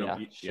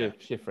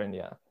 Shiffrin,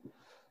 yeah.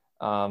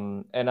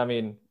 And I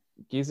mean,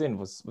 Gissin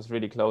was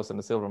really close on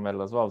the silver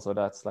medal as well. So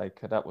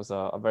that was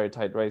a very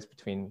tight race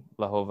between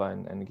Vlhova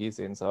and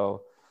Gissin.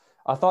 So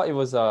I thought it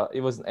was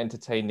an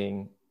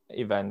entertaining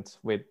event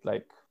with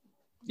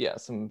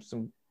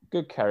some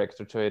good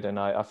character to it. And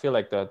I feel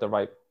like the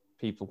right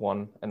people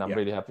won, and I'm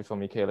really happy for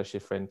Michaela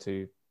Shiffrin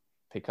to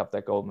pick up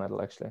that gold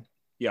medal, actually.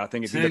 Yeah, I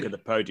think if you look at the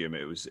podium,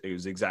 it was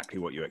exactly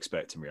what you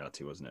expect in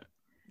reality, wasn't it?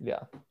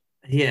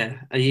 Yeah.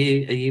 Are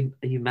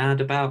you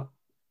mad about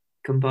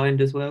combined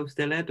as well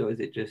still, Ed, or is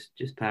it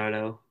just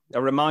parallel?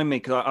 Remind me,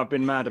 because I've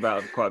been mad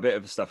about quite a bit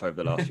of stuff over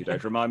the last few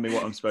days. Remind me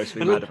what I'm supposed to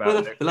be mad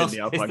about in the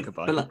Alpine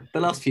combined. The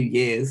last few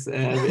years.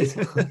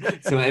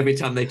 So every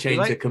time they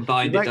change a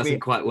combined, it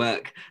doesn't quite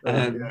work.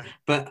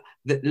 But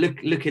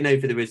looking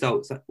over the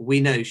results, we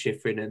know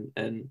Shiffrin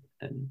and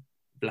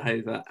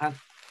Vlhova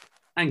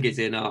and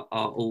Gissin are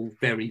all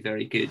very,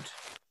 very good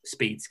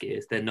speed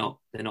skiers. They're not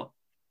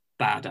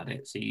bad at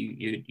it. So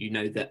you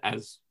know that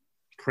as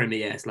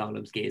premier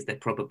slalom skiers, they're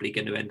probably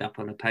going to end up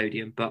on a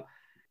podium. But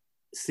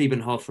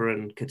Siebenhofer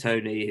and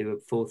Catoni, who are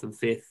fourth and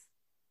fifth,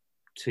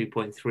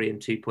 2.3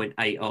 and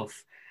 2.8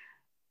 off.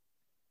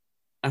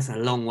 That's a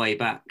long way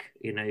back.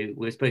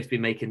 We're supposed to be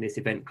making this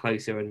event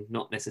closer and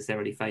not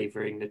necessarily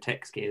favouring the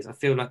tech skiers. I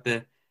feel like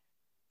the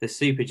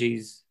Super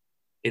Gs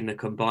in the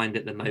combined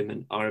at the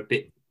moment are a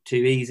bit too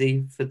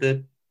easy for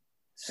the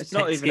tech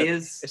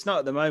skiers. It's not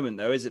at the moment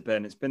though, is it,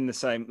 Ben? It's been the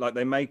same. Like,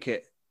 they make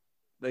it.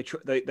 They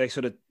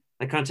sort of.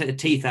 They can't take the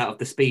teeth out of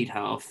the speed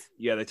half.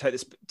 Yeah, they take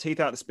the teeth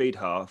out of the speed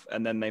half,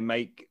 and then the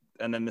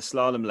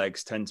slalom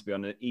legs tend to be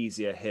on an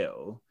easier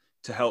hill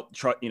to help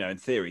try, in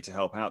theory, to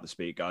help out the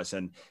speed guys.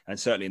 And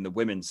certainly in the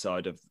women's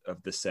side of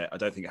the set, I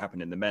don't think it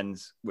happened in the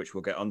men's, which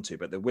we'll get onto,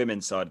 but the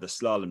women's side of the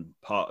slalom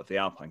part of the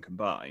Alpine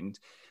combined,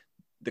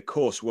 the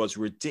course was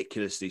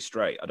ridiculously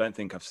straight. I don't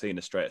think I've seen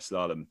a straight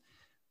slalom,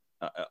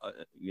 at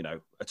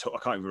all. I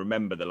can't even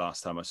remember the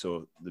last time I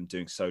saw them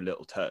doing so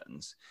little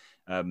turns.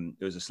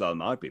 It was a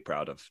slalom I'd be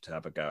proud of to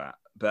have a go at,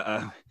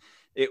 but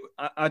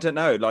I don't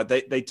know. Like,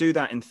 they do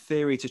that in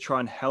theory to try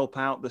and help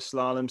out the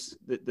slaloms,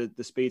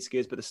 the speed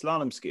skiers, but the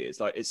slalom skiers,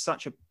 like, it's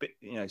such a bit.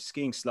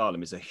 Skiing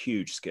slalom is a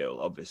huge skill,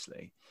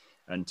 obviously,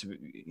 and to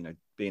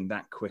being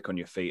that quick on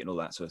your feet and all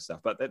that sort of stuff.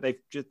 But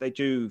they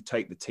do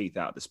take the teeth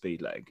out of the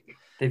speed leg.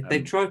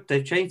 They've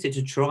changed it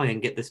to try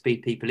and get the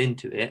speed people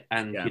into it,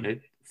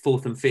 and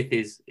fourth and fifth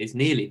is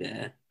nearly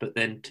there, but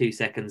then 2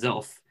 seconds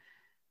off.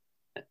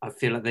 I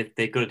feel like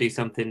they've got to do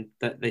something,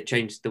 that they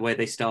changed the way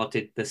they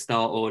started the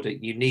start order.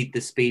 You need the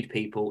speed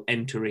people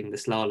entering the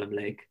slalom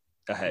leg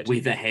ahead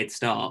with a head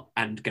start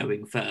and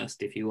going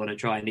first if you want to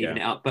try and even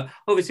it up. But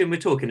obviously, when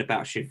we're talking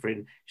about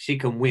Shiffrin, she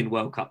can win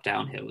World Cup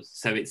downhills,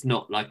 so it's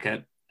not like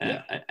a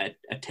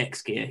tech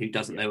skier who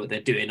doesn't know what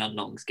they're doing on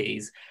long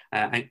skis.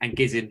 And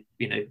Gissin,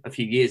 a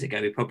few years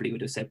ago, we probably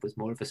would have said was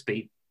more of a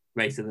speed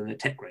racer than a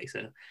tech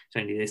racer. So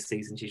only this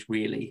season she's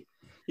really.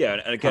 Yeah,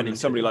 and again, in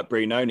somebody like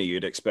Brignoni,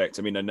 you'd expect.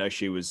 I mean, I know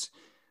she was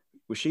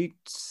she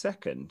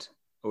second,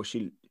 or was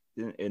she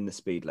in the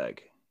speed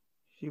leg?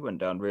 She went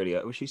down really.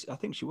 I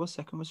think she was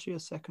second. Was she a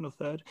second or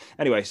third?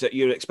 Anyway, so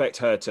you'd expect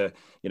her to,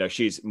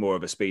 she's more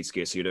of a speed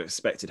skier, so you'd have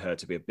expected her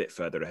to be a bit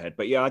further ahead.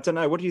 But yeah, I don't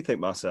know. What do you think,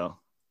 Marcel?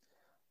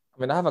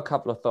 I mean, I have a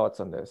couple of thoughts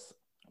on this.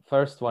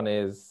 First one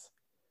is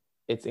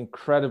it's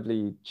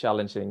incredibly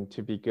challenging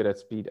to be good at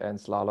speed and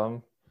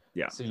slalom.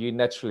 Yeah. So you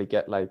naturally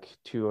get like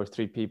 2 or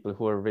 3 people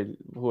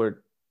who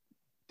are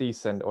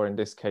decent, or in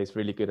this case,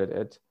 really good at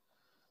it.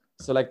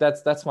 So like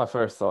that's my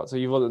first thought. So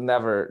you will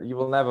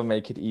never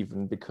make it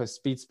even, because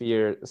speed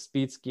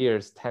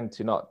skiers tend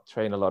to not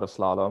train a lot of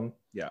slalom.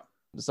 Yeah.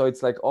 So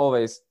it's like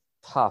always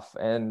tough.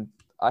 And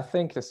I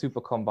think the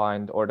super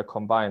combined, or the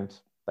combined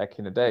back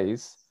in the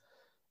days,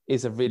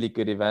 is a really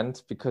good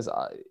event, because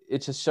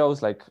it just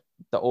shows like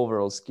the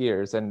overall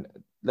skiers. And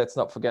let's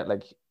not forget,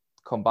 like,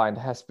 combined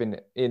has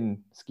been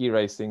in ski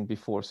racing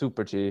before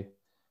Super G.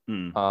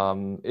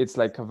 It's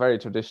like a very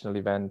traditional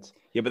event.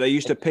 Yeah, but they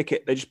used to pick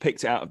it. They just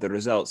picked it out of the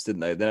results,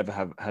 didn't they? They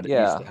never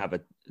used to have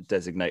a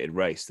designated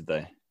race, did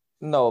they?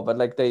 No, but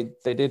like they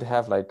did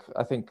have, like,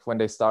 I think when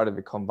they started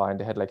with combined,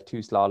 they had like 2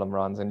 slalom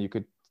runs, and you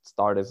could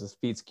start as a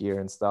speed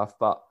skier and stuff.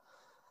 But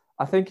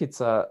I think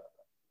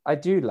I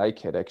do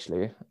like it,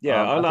 actually.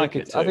 Yeah, I like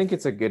it too. I think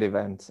it's a good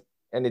event,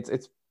 and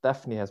it's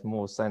definitely has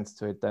more sense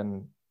to it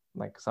than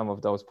like some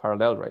of those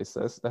parallel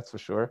races. That's for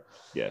sure.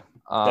 Yeah,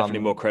 definitely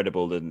more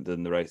credible than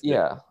the race.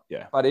 Yeah,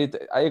 yeah. But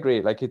I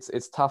agree. Like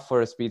it's tough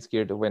for a speed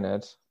skier to win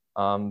it.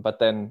 But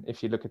then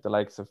if you look at the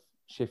likes of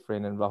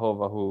Schifrin and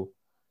Vlahova, who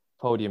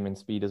podium in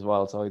speed as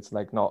well, so it's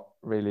like not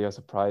really a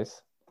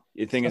surprise.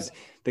 The thing is,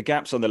 the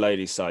gaps on the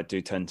ladies' side do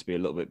tend to be a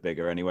little bit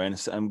bigger anyway.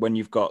 And when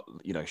you've got,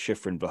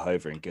 Schifrin,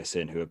 Vlahova and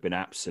Gissin, who have been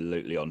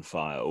absolutely on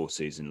fire all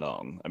season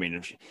long. I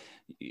mean,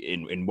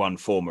 in one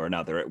form or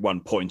another, at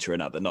one point or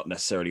another, not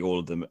necessarily all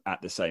of them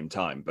at the same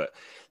time, but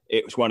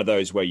it was one of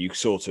those where you're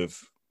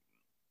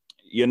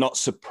not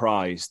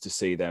surprised to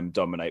see them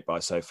dominate by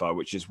so far,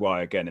 which is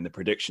why, again, in the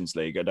predictions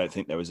league, I don't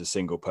think there was a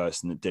single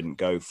person that didn't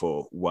go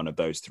for one of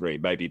those three.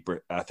 Maybe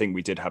I think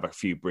we did have a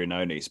few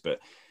Brinonis, but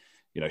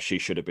she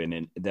should have been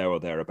in there or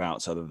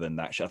thereabouts. Other than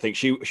that, I think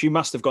she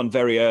must have gone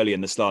very early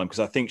in the slalom, because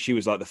I think she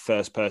was like the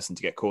first person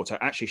to get caught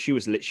out. Actually, she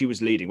was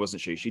leading,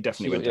 wasn't she? She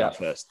definitely went down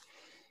first,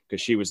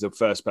 because she was the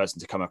first person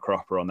to come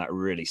across her on that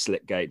really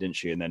slick gate, didn't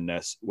she? And then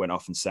went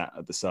off and sat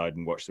at the side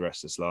and watched the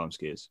rest of the slalom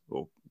skiers,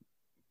 or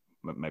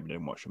maybe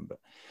didn't watch them. But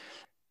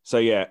so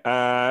yeah,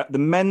 the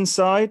men's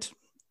side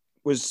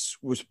was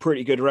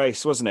pretty good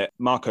race, wasn't it?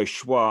 Marco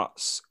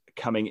Schwartz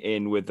coming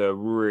in with a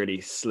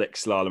really slick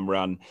slalom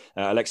run.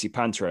 Alexei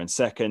Pantera in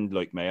second,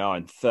 Loic Meillard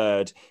in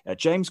third.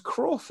 James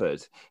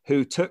Crawford,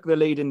 who took the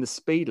lead in the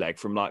speed leg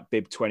from like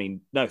bib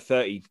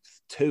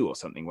 32 or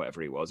something,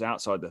 whatever he was,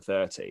 outside the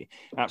 30.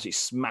 Absolutely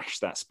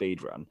smashed that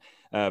speed run.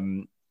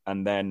 And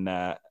then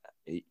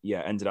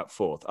ended up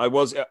fourth. I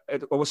was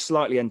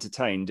slightly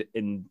entertained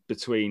in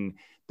between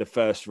the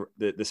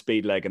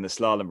speed leg and the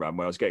slalom run,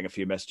 where I was getting a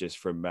couple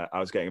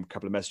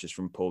of messages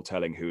from Paul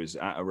Telling, who was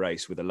at a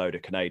race with a load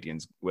of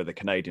Canadians, where the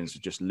Canadians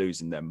were just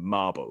losing their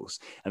marbles,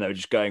 and they were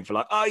just going for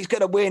like, oh, he's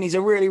going to win, he's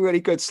a really, really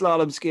good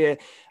slalom skier.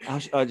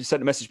 I just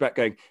sent a message back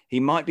going, he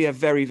might be a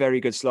very, very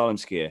good slalom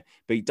skier,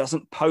 but he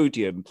doesn't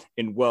podium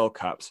in World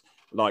Cups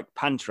like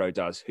Pantero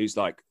does, who's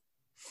like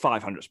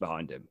 500s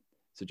behind him.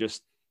 So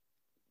just,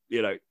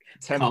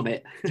 temper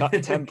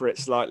it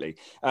slightly.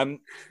 But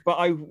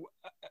I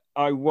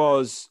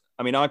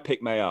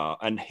picked Meillard,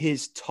 and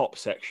his top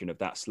section of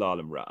that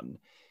slalom run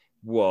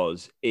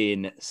was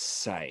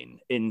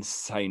insanely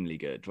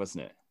good,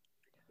 wasn't it?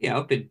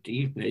 Yeah,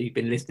 you've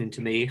been listening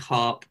to me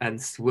harp and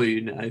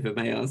swoon over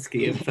Meillard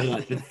skiing for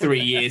like the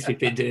 3 years we've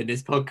been doing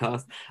this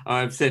podcast.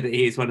 I've said that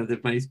he is one of the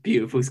most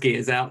beautiful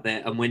skiers out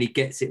there, and when he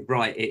gets it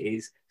right, it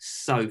is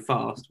so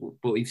fast.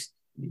 What we've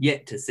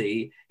yet to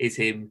see is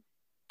him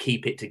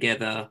keep it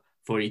together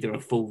for either a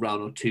full run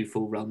or 2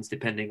 full runs,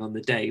 depending on the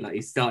day. Like,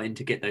 he's starting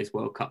to get those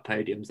World Cup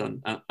podiums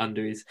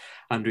under his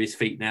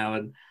feet now,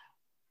 and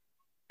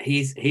he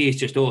is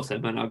just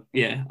awesome. And I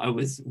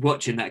was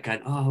watching that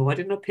going, oh, why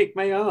didn't I pick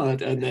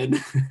Meillard? And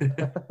then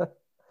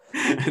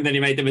and then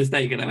he made the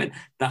mistake, and I went,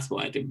 that's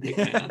why I didn't pick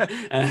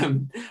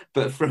Meillard.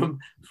 But from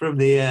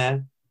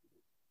the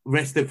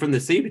from the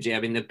Super G, I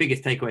mean, the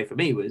biggest takeaway for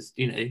me was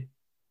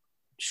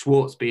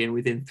Schwartz being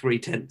within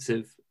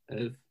 0.3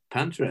 of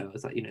Pantera. I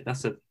was like,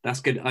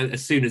 that's good.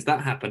 As soon as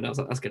that happened, I was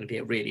like, that's going to be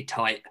a really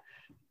tight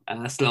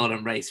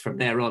slalom race from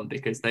there on,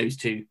 because those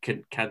two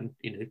can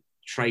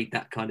trade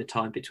that kind of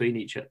time between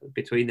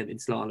them in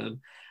slalom.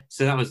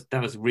 So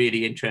that was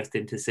really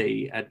interesting to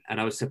see, and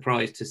I was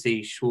surprised to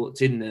see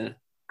Schwartz in the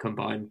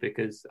combined,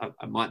 because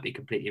I might be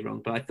completely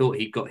wrong, but I thought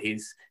he got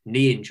his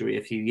knee injury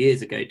a few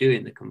years ago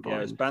doing the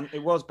combined. Yeah,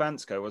 it was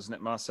Bansko, wasn't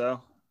it,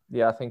 Marcel?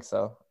 Yeah, I think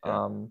so.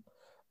 Yeah.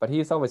 But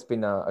he's always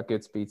been a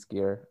good speed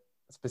skier,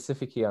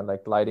 specifically on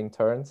like gliding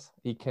turns.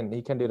 He can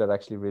do that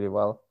actually really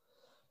well.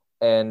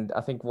 And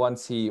I think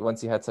once he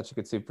had such a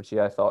good Super G,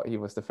 I thought he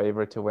was the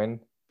favorite to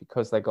win,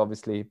 because like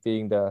obviously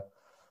being the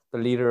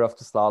leader of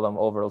the slalom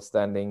overall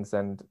standings,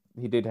 and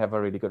he did have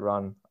a really good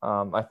run.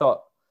 I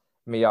thought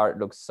Meillard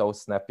looked so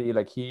snappy.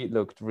 Like, he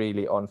looked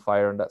really on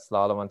fire in that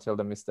slalom until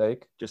the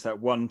mistake. Just that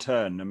one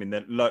turn. I mean,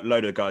 the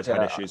load of guys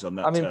had issues on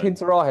that. I mean, turn.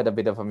 Pinturault had a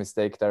bit of a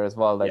mistake there as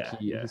well. Like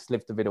he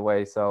slipped a bit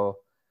away. So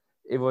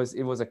it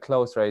was a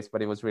close race,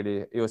 but it was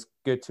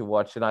good to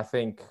watch. And I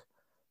think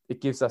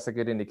it gives us a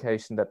good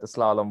indication that the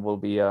slalom will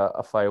be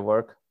a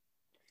firework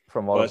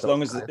from all of those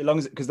guys. As long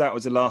as because that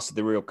was the last of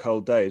the real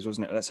cold days,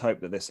 wasn't it? Let's hope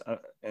that this.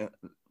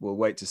 We'll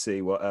wait to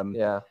see what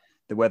the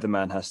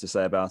weatherman has to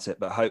say about it.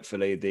 But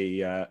hopefully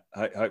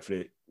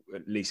hopefully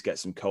at least get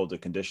some colder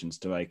conditions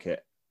to make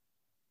it,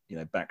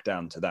 back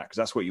down to that, because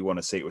that's what you want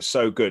to see. It was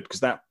so good because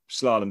that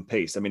slalom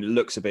piece. I mean, it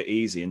looks a bit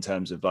easy in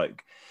terms of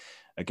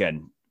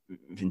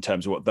in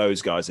terms of what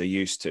those guys are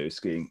used to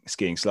skiing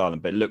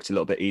slalom, but it looked a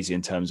little bit easy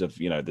in terms of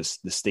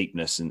the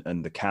steepness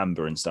and the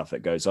camber and stuff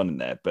that goes on in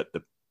there. But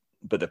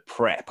the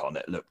prep on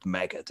it looked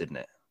mega, didn't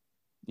it?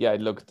 Yeah,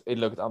 it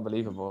looked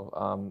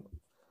unbelievable.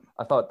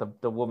 I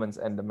thought the women's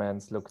and the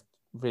men's looked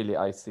really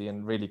icy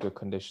and really good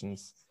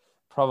conditions.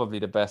 Probably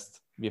the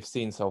best we've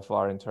seen so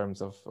far in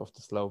terms of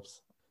the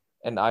slopes.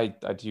 And I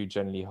do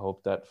genuinely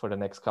hope that for the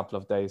next couple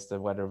of days the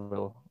weather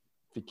will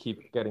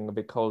keep getting a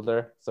bit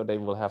colder, so they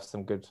will have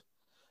some good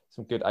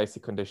icy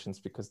conditions,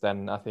 because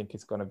then I think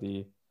it's going to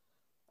be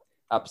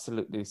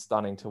absolutely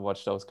stunning to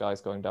watch those guys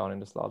going down in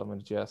the slalom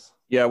and the GS.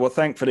 Yeah, well,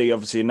 thankfully,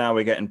 obviously, now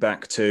we're getting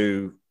back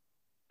to,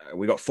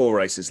 we got 4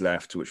 races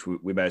left, which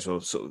we may as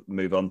well sort of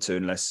move on to,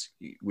 unless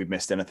we've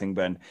missed anything,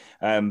 Ben.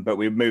 But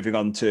we're moving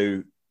on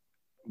to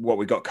what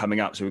we got coming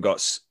up. So we've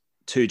got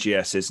 2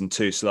 GSs and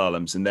 2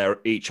 slaloms, and they're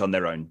each on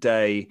their own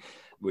day,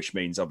 which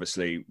means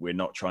obviously we're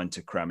not trying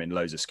to cram in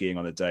loads of skiing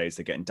on the days.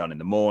 They're getting done in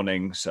the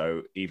morning.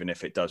 So even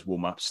if it does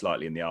warm up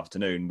slightly in the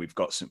afternoon, we've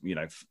got some,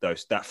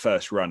 that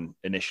first run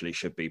initially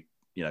should be,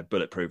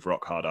 bulletproof,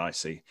 rock hard,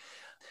 icy.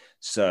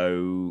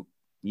 So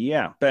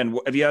yeah, Ben,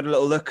 have you had a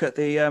little look at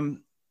the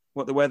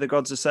what the weather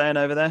gods are saying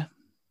over there?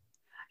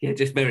 Yeah,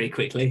 just very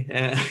quickly.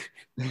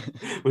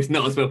 Was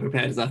not as well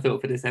prepared as I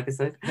thought for this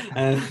episode.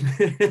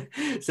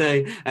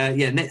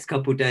 Next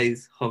couple of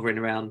days hovering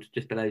around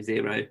just below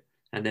 0,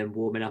 and then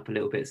warming up a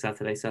little bit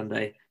Saturday,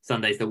 Sunday.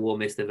 Sunday's the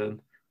warmest of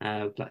them,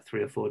 like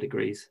 3 or 4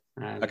 degrees.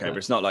 But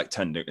it's not like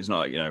 10. It's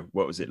not like,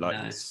 what was it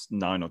like? No.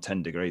 9 or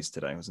 10 degrees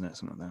today, wasn't it?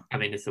 Something like that. I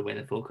mean, it's the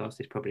weather forecast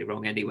is probably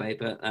wrong anyway,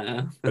 but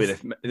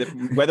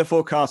the weather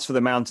forecast for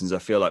the mountains, I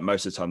feel like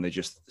most of the time they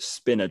just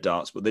spin a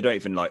darts, but they don't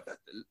even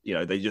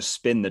they just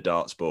spin the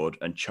darts board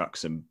and chuck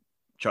them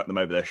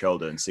over their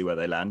shoulder and see where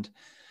they land.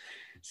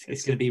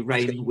 It's going to be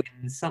rainy,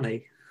 wind,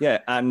 sunny. Yeah,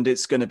 and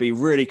it's going to be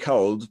really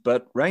cold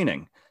but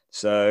raining.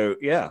 So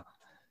yeah.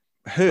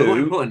 But more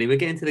importantly, we're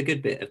getting to the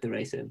good bit of the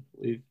racing.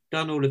 We've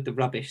done all of the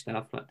rubbish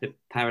stuff, like the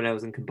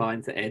parallels and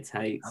combines that Ed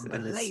hates,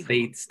 and the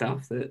speed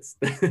stuff that's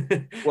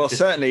well,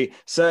 certainly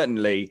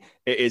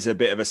it is a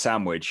bit of a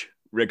sandwich,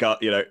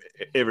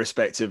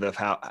 irrespective of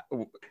how,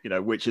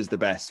 which is the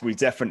best. We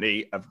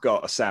definitely have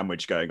got a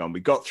sandwich going on. We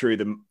got through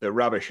the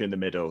rubbish in the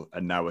middle,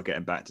 and now we're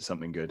getting back to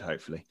something good,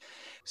 hopefully.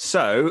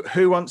 So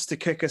who wants to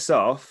kick us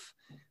off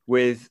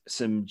with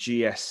some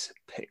GS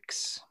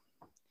picks?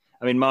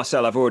 I mean,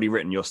 Marcel, I've already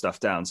written your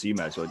stuff down, so you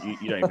may as well. You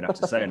don't even have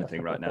to say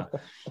anything right now.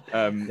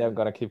 Yeah, I'm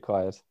going to keep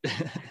quiet.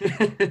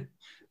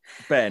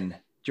 Ben, do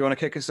you want to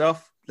kick us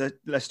off?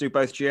 Let's do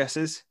both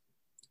GSs.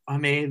 I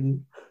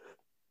mean,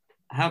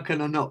 how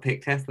can I not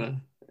pick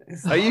Tesla?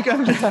 Are you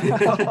going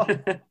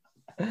to?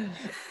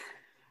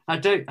 I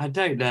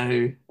don't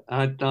know.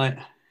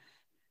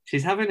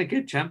 She's having a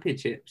good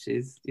championship.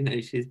 She's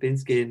been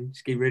skiing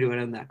really well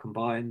on that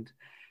combined.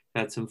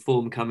 Had some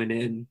form coming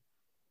in.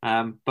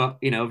 But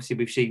obviously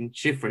we've seen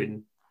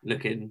Schifrin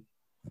looking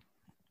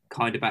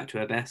kind of back to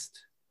her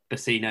best.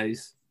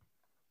 Bassino's,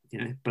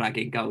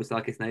 blagging goals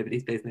like it's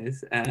nobody's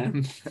business.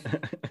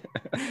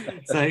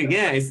 So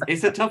yeah,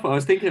 it's a tough one. I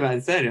was thinking about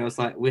it earlier. I was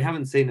like, we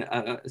haven't seen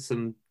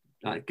some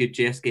good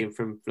GS skiing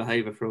from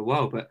Vlahova for a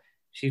while, but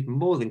she's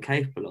more than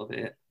capable of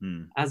it.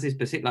 As is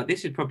Bassino. Like,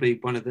 this is probably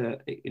one of the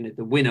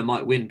the winner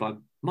might win by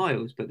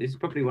miles, but this is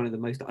probably one of the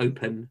most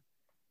open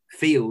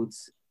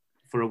fields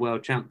for a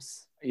world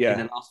champs. Yeah. In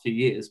the last few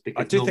years,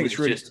 because I do think it's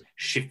really just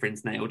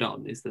Schifrin's nailed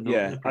on is the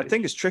normal approach. I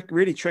think it's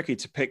really tricky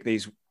to pick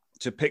these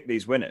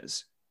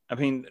winners. I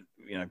mean,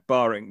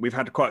 barring, we've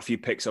had quite a few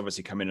picks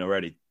obviously come in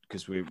already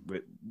because we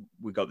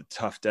got the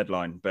tough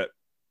deadline, but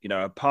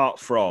apart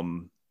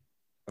from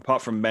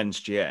men's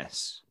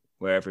GS,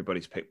 where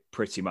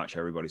pretty much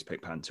everybody's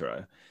picked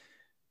Pantero,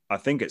 I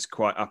think it's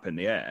quite up in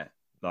the air,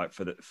 like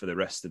for the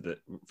rest of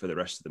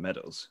the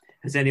medals.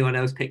 Has anyone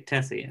else picked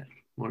Tessa yet?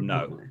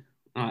 No.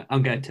 All right,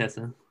 I'm going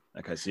Tessa.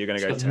 Okay, so you're going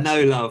to go Tessa.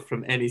 No love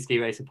from any ski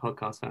racing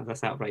podcast fans.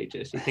 That's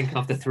outrageous. You think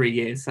after 3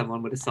 years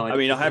someone would decide? I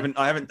mean, I haven't.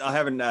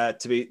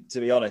 To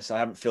be honest, I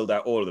haven't filled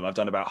out all of them. I've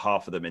done about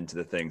half of them into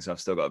the thing, so I've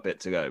still got a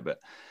bit to go. But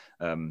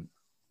I'm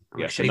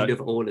ashamed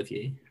of all of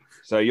you.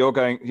 So you're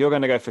going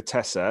to go for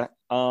Tessa.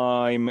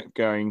 I'm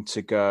going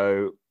to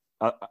go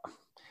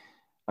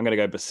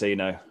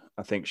Bassino.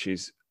 I think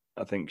she's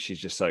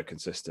just so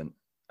consistent.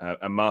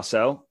 And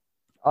Marcel,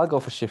 I'll go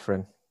for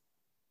Schifrin.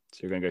 So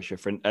you're going to go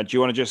Schifrin. Do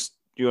you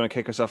want to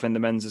kick us off in the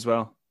men's as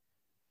well?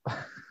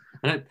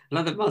 I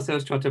love that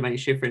Marcel's tried to make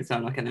Schifrin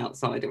sound like an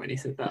outsider when he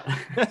said that.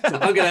 So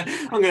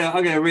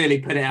I'm gonna really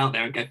put it out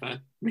there and go for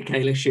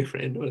Michaela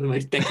Schifrin, one of the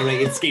most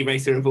decorated ski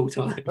racer of all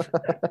time.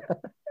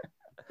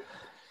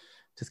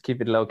 Just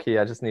keep it low key.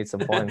 I just need some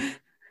points.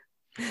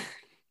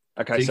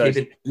 Okay, so you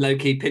keep it low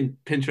key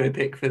Pintro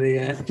pick for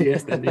the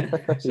GS then.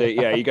 Yeah. So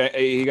yeah, are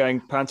you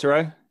going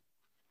Pantero?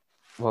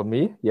 Well,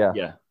 me?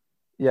 Yeah.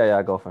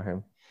 I go for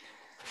him.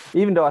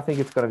 Even though I think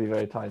it's going to be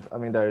very tight. I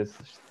mean, there's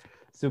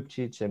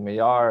Zubcic and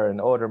Mayar and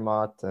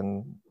Odermatt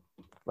and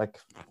like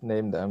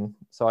name them.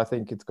 So I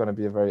think it's going to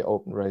be a very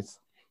open race.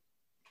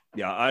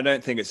 Yeah, I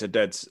don't think it's a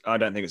dead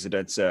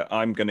set.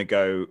 I'm going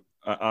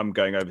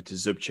over to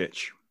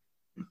Zubcic.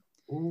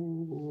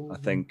 Ooh. I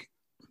think.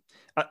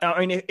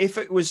 I mean, if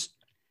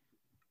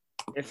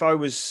I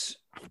was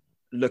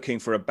looking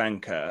for a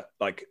banker,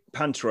 like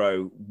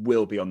Pantero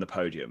will be on the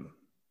podium.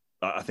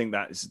 I think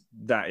that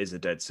is a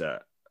dead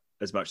set,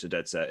 as much as a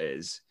dead set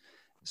is.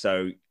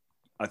 So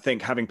I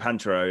think having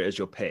Pantero as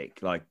your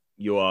pick, like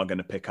you are going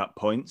to pick up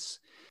points.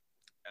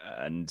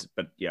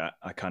 But yeah,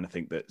 I kind of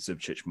think that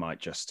Zubcic might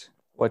just.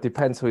 Well, it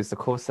depends who is the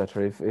course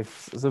setter.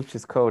 If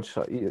Zubcic's coach,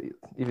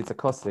 if it's a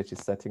Kostic is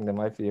setting, there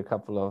might be a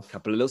couple of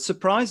little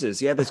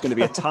surprises. Yeah, there's going to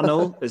be a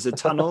tunnel. There's a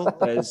tunnel.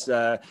 There's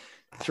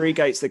 3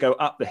 gates that go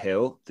up the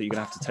hill that you're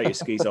going to have to take your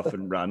skis off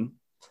and run.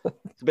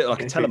 It's a bit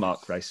like a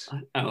telemark race.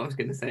 I was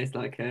going to say it's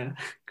like a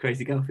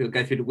crazy golf. You'll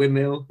go through the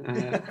windmill.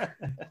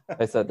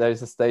 There's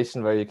a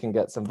station where you can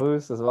get some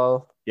booze as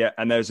well. Yeah,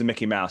 and there's a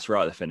Mickey Mouse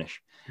right at the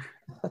finish.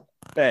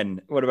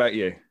 Ben, what about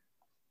you?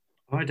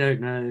 I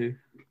don't know.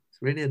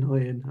 It's really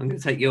annoying. I'm going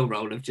to take your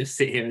role of just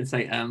sit here and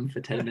say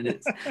for 10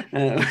 minutes.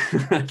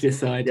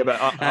 Decide. Yeah, but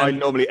I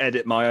normally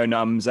edit my own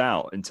ums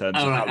out in terms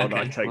of how long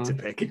I take to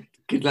pick.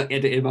 Good luck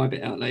editing my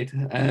bit out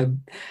later.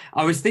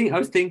 I was thinking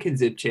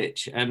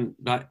Zubcic, and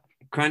like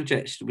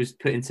Kranjec was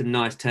putting some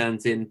nice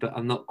turns in, but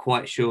I'm not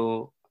quite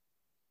sure.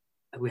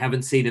 We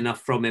haven't seen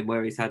enough from him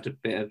where he's had a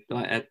bit of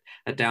like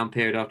a down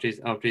period after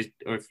his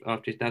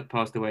dad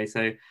passed away.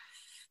 So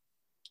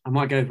I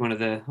might go with one of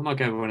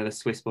the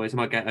Swiss boys. I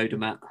might go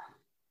Odermatt.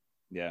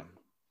 Yeah,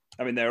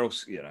 I mean they're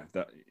also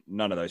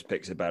none of those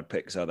picks are bad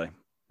picks, are they?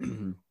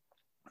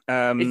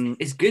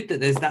 It's good that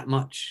there's that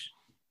much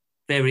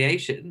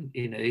variation.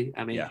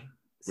 I mean, yeah,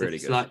 it's really a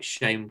good. Slight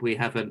shame we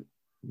haven't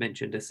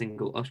mentioned a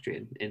single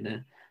Austrian in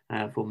there.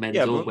 For men's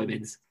or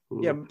women's.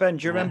 Yeah, Ben,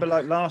 do you remember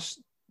like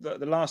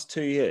the last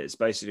 2 years,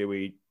 basically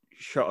we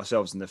shot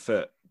ourselves in the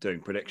foot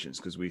doing predictions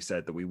because we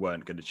said that we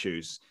weren't going to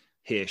choose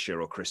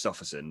Hirscher or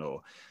Christopherson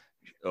or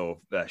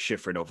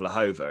Schifrin or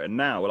Vlahova. And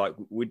now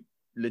we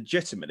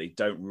legitimately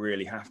don't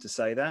really have to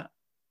say that.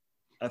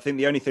 I think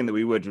the only thing that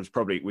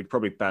we'd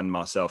probably ban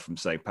Marcel from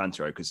saying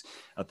Pantero because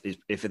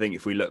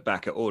if we look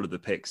back at all of the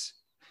picks,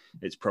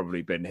 it's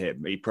probably been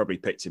him. He probably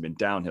picked him in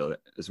downhill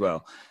as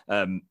well.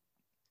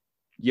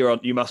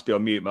 You must be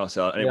on mute,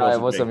 Marcel. Yeah, I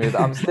was on mute.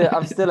 I'm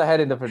still ahead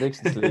in the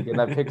predictions league,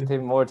 and I picked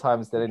him more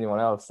times than anyone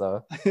else.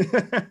 So,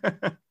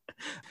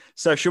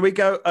 so should we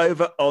go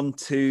over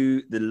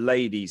onto the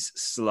ladies'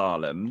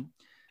 slalom?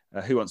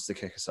 Who wants to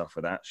kick us off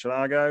with that? Shall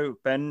I go?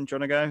 Ben, do you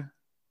want to go?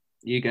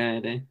 You go,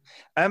 Eddie.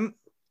 I'm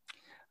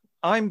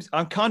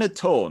kind of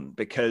torn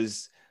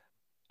because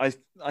I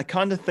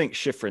kind of think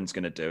Schifrin's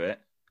going to do it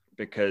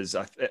because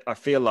I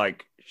feel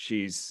like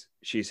she's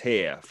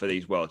here for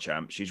these world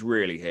champs. She's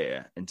really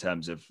here in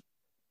terms of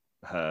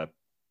her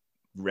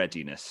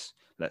readiness,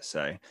 let's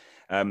say.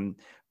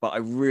 But I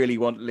really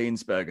want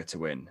Liensberger to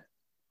win.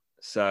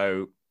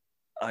 So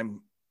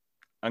I'm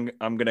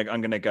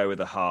gonna go with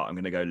the heart. I'm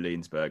gonna go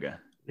Liensberger.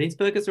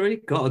 Liensberger's already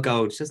got a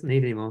gold. She doesn't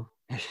need any more.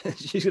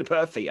 She's gonna put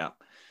her feet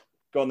up.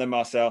 Go on then,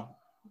 Marcel.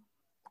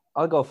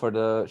 I'll go for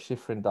the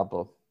Schifrin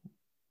double.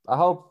 I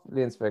hope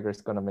Liensberger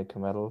is gonna make a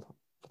medal,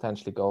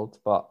 potentially gold,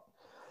 but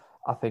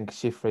I think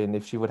Schifrin,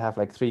 if she would have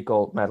like 3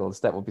 gold medals,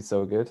 that would be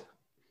so good.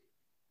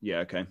 Yeah.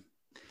 Okay.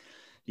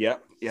 Yeah.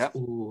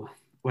 Ooh.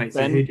 Wait.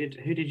 So who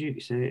did you?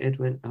 So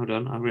Edwin. Hold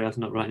on. I realise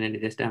I'm not writing any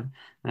of this down.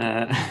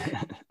 That's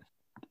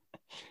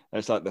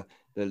like the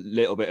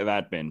little bit of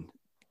admin.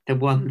 The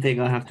one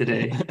thing I have to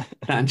do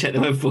and check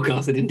the web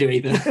forecast. I didn't do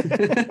either.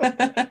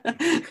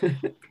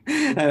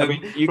 I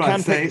mean, you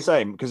can pick the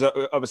same because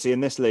obviously in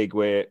this league,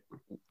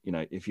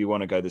 if you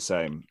want to go the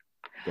same.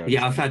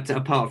 I've had to,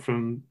 apart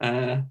from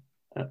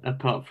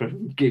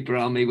Cooper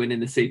Army winning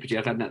the Super G,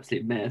 I've had an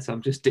absolute mare, so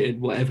I'm just doing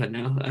whatever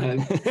now.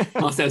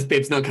 Marcel's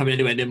bib's not coming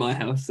anywhere near my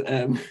house.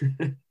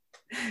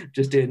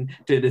 Just doing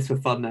this for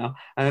fun now.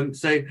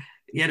 So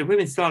yeah, the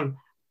women's slalom.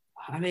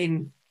 I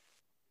mean,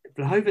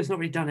 Vlahova's not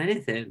really done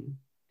anything.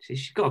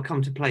 She's got to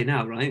come to play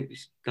now, right?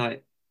 She's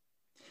like,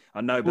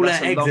 I know, but all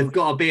her eggs have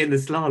got to be in the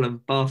slalom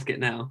basket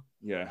now.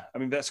 Yeah, I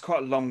mean that's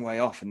quite a long way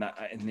off in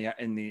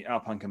the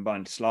Alpine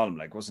combined slalom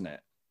leg, wasn't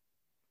it?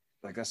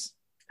 Like that's.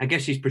 I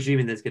guess she's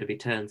presuming there's going to be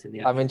turns in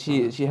the. I mean,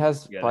 she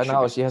has by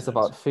now she has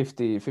about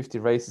 50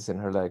 races in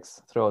her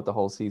legs throughout the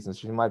whole season.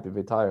 She might be a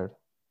bit tired.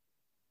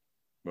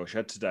 Well, she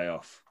had today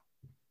off.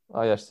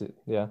 Oh yes,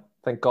 yeah.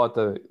 Thank God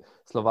the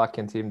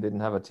Slovakian team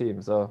didn't have a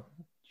team, so.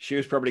 She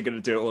was probably going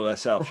to do it all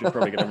herself. She was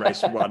probably going to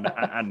race 1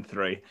 and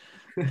 3.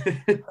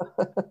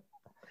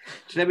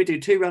 So let me do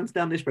 2 runs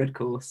down this red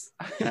course,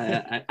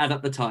 add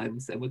up the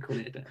times, and we'll call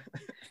it a day.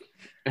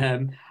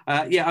 I'm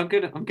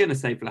gonna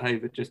say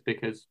Vlahova just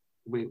because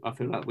I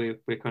feel like we're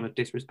kind of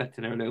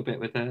disrespecting her a little bit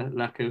with a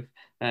lack of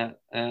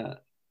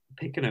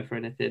picking her for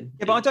anything.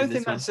 Yeah, but I don't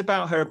think that's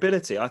about her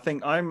ability. I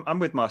think I'm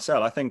with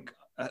Marcel. I think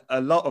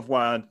a lot of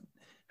why I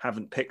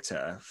haven't picked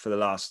her for the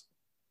last,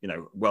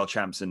 world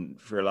champs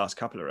and for the last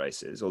couple of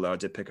races, although I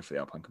did pick her for the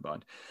Alpine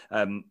Combined,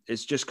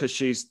 it's just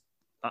because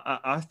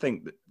I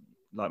think that,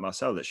 like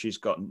Marcel, that she's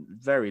got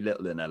very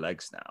little in her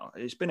legs now.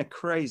 It's been a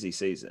crazy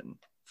season.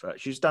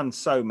 She's done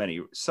so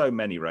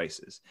many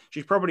races.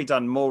 She's probably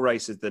done more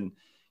races than,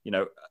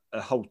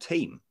 a whole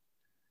team.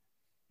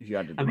 If you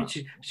added them up.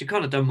 She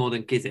kind of done more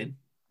than Gizin.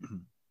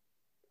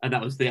 And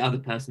that was the other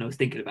person I was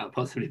thinking about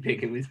possibly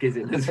picking, was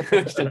Gizin.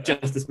 Has done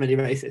just as many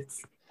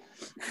races.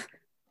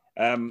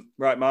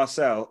 Right,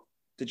 Marcel,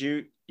 did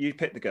you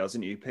pick the girls,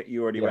 didn't you?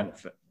 You already went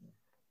for.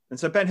 And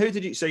so Ben, who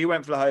did you? So you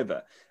went for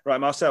Lahova, right?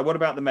 Marcel, what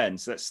about the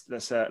men's? Let's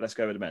go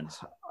with the men's.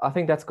 I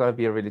think that's going to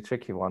be a really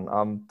tricky one.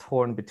 I'm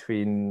torn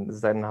between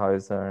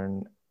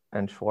Sennheiser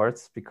and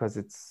Schwartz because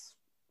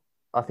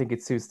I think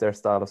it suits their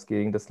style of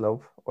skiing, the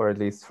slope, or at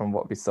least from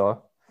what we saw.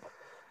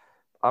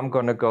 I'm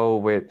gonna go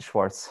with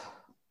Schwartz.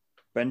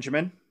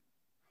 Benjamin?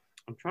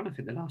 I'm trying to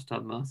think the last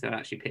time Marcel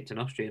actually picked an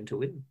Austrian to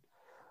win.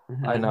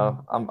 I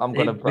know. I'm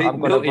gonna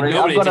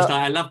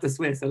I love the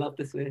Swiss.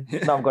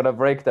 No, I'm gonna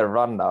break their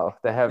run now.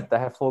 They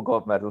have 4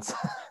 gold medals.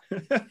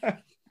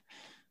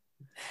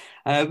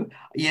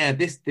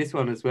 This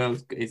one as well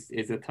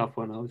is a tough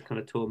one. I was kind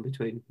of torn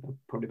between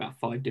probably about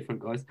 5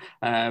 different guys.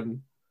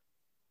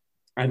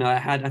 And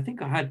I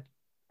think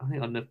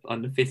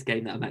on the FIS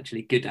game that I'm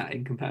actually good at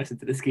in comparison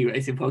to the ski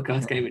racing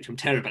podcast game, which I'm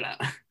terrible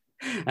at.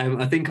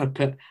 I think I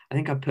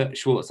put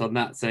Schwartz on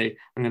that, so I'm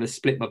going to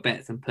split my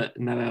bets and put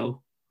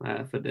Noel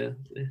for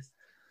this.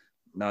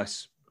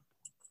 Nice.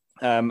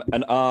 And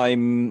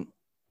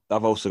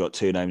I've also got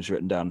 2 names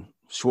written down.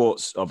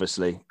 Schwartz,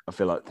 obviously, I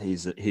feel like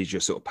he's your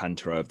sort of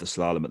Pantero of the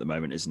slalom at the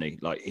moment, isn't he?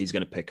 Like he's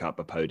going to pick up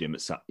a podium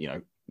at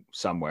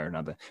somewhere or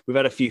another. We've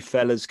had a few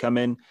fellas come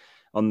in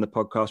on the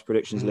podcast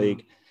predictions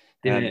league.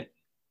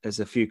 There's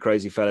a few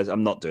crazy fellas.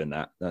 I'm not doing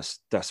that. That's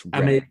just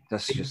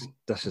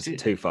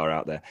too far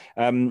out there.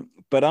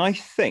 But I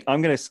think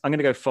I'm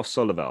gonna go Foss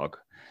Solveig.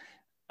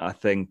 I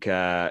think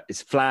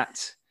it's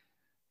flat,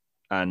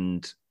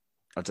 and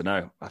I don't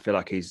know. I feel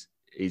like he's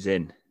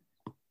in.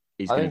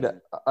 I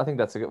think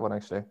that's a good one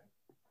actually.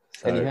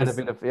 So, and he had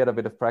a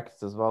bit of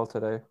practice as well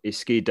today. He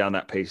skied down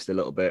that piste a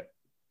little bit.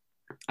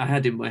 I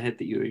had in my head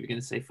that you were either going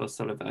to say Foss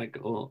Solveig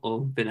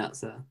or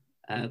Vinazza.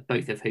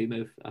 Both of whom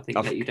have, I think,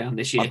 let you down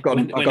this year.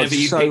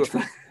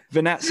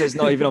 Vinazza's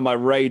not even on my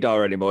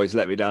radar anymore. He's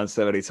let me down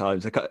so many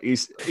times.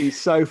 He's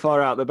so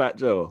far out the back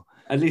door.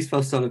 At least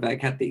Foss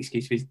Solveig had the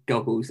excuse of his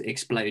goggles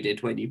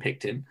exploded when you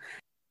picked him.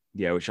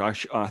 Yeah, which I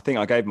think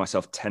I gave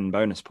myself 10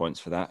 bonus points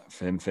for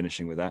him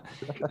finishing with that.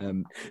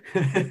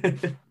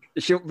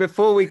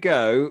 Before we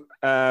go,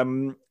 a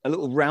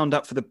little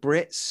roundup for the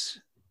Brits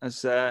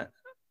as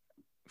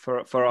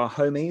for our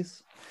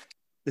homies.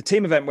 The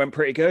team event went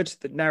pretty good.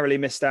 They narrowly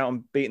missed out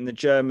on beating the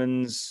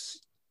Germans.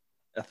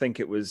 I think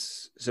it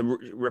was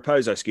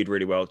Raposo skied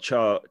really well.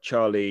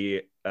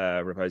 Charlie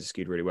Raposo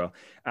skied really well.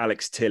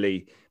 Alex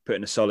Tilley put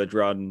in a solid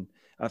run.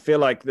 I feel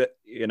like that,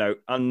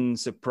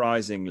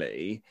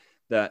 unsurprisingly,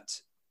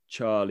 that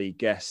Charlie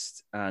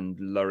Guest and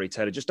Laurie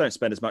Taylor just don't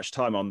spend as much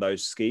time on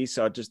those skis.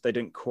 So they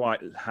didn't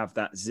quite have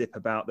that zip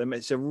about them.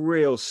 It's a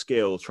real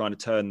skill trying to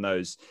turn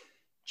those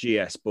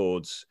GS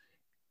boards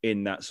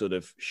in that sort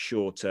of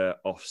shorter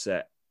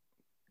offset,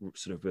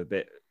 sort of a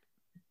bit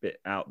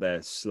out there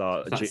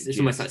slalom. It's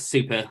almost like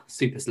super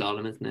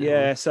slalom, isn't it?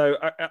 Yeah. So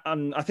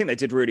I think they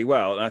did really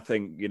well, and I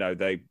think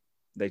they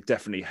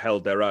definitely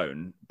held their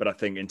own. But I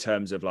think in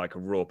terms of like a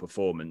raw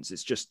performance,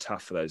 it's just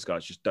tough for those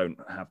guys. Just don't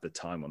have the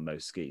time on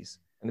those skis.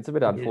 And it's a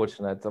bit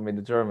unfortunate. Yeah. I mean,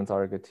 the Germans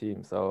are a good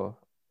team, so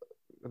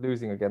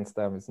losing against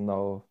them is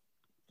no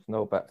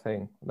bad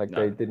thing.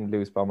 They didn't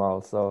lose by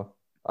miles, so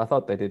I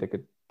thought they did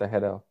they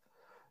had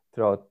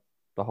throughout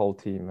the whole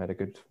team had a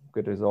good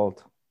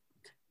result.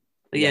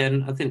 Yeah,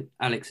 and I think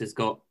Alex has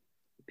got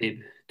bib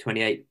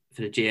 28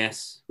 for the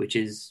GS, which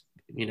is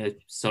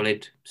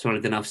solid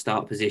enough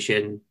start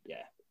position.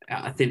 Yeah,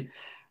 I think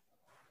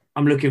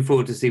I'm looking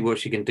forward to see what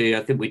she can do.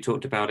 I think we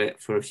talked about it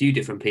for a few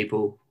different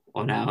people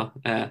on our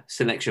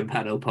selection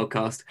panel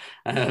podcast.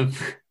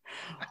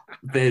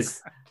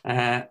 This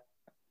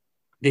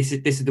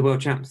is the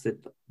world champs. That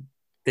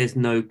there's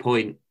no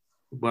point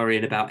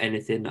worrying about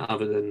anything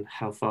other than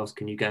how fast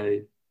can you go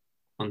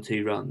on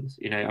 2 runs.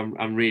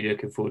 I'm really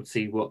looking forward to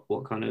see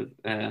what kind of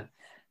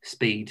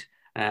speed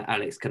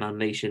Alex can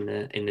unleash in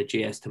the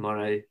GS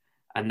tomorrow.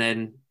 And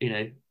then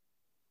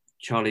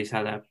Charlie's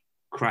had a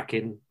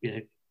cracking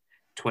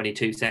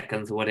 22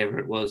 seconds or whatever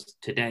it was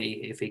today.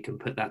 If he can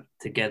put that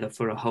together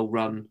for a whole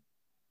run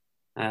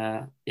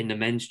in the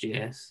men's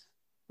GS,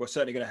 well,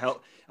 certainly going to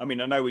help. I mean,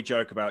 I know we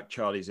joke about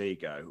Charlie's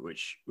ego,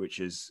 which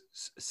is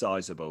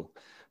sizable,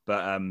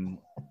 but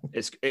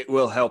it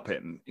will help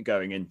him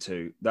going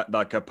into that,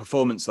 like a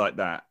performance like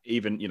that.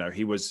 Even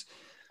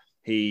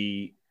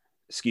he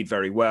skied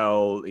very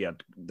well. He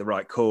had the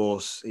right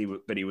course.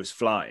 But he was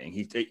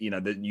flying.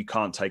 You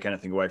can't take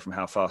anything away from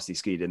how fast he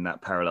skied in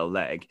that parallel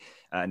leg.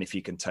 And if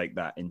he can take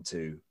that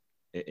into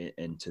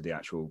the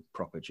actual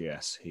proper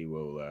GS,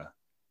 he'll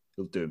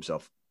do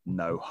himself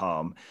no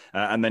harm.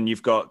 And then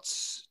you've got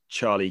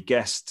Charlie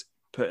Guest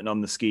putting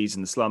on the skis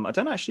in the slalom. I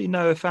don't actually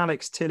know if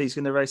Alex Tilley's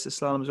going to race the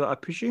slalom as well. I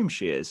presume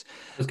she is.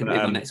 That's going to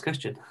be my next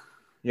question.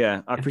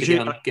 Yeah, I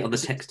presume. Get on the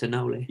text to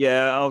Noli.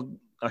 Yeah,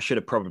 I should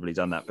have probably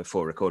done that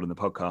before recording the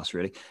podcast,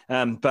 really.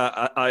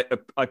 But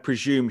I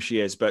presume she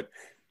is. But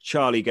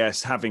Charlie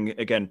Guest, having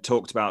again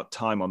talked about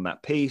time on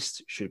that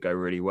piste, should go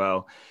really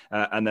well.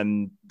 And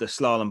then the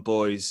slalom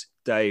boys,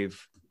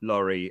 Dave,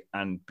 Laurie,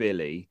 and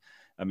Billy.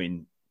 I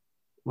mean,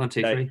 1,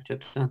 2, 3, job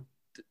done.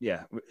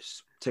 Yeah,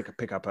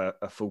 pick up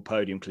a full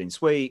podium clean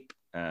sweep,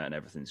 and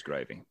everything's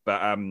gravy.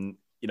 But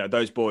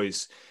those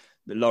boys,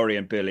 Laurie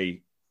and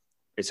Billy,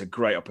 it's a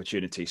great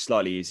opportunity.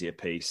 Slightly easier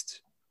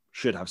piste,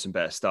 should have some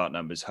better start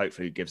numbers.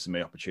 Hopefully, it gives them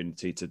the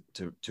opportunity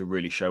to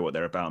really show what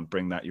they're about and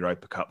bring that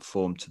Europa Cup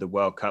form to the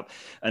World Cup.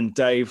 And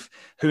Dave,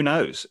 who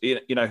knows?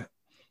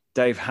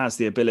 Dave has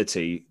the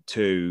ability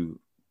to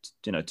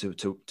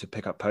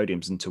pick up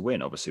podiums and to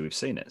win. Obviously, we've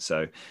seen it.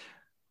 So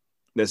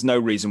there's no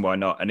reason why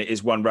not. And it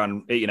is one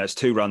run, it's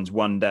 2 runs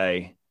one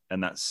day,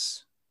 and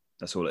that's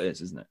all it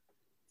is, isn't it?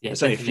 Yeah,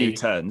 it's only a few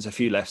turns, a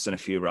few lefts and a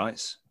few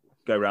rights.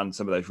 Go around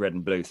some of those red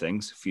and blue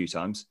things a few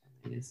times.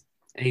 It is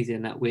easier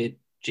than that weird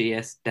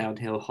GS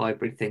downhill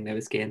hybrid thing they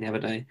were skiing the other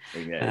day.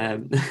 Yeah.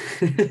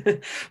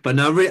 But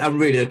no, I'm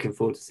really looking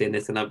forward to seeing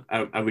this, and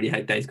I really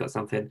hope Dave's got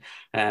something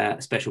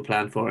special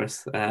planned for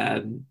us.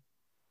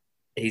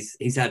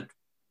 He's had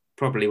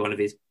probably one of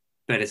his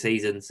better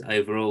seasons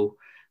overall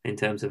in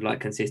terms of like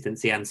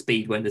consistency and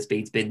speed when the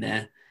speed's been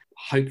there.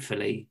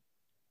 Hopefully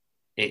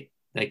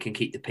they can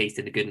keep the piste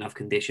in a good enough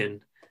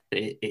condition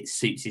that it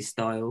suits his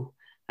style.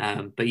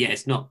 But yeah,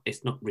 it's not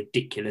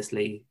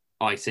ridiculously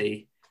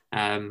icy,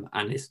 and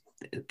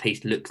the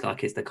piste looks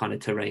like it's the kind of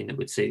terrain that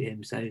would suit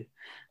him. So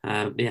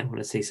I want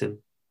to see some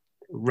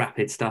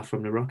rapid stuff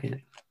from the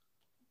Rocket.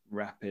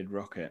 Rapid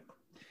Rocket.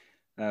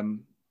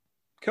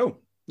 Cool.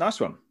 Nice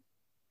one.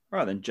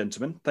 Right then,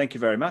 gentlemen, thank you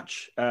very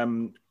much.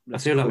 I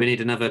feel like we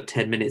need another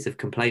 10 minutes of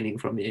complaining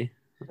from you,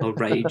 or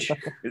rage.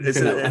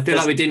 I feel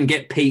like we didn't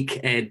get peak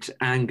Ed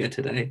anger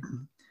today.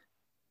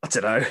 I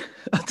don't know.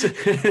 I think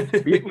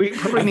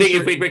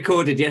if we'd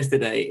recorded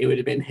yesterday, it would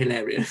have been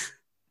hilarious.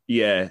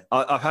 Yeah,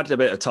 I've had a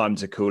bit of time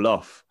to cool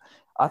off.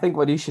 I think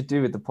what you should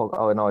do with the podcast,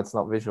 oh no, it's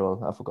not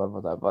visual. I forgot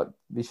about that. But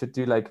we should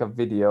do like a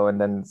video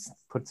and then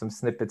put some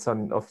snippets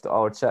of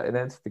our chat in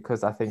it,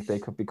 because I think they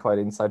could be quite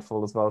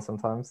insightful as well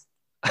sometimes.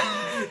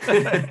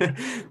 Put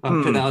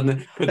that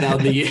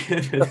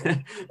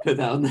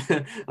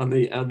on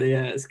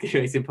the Ski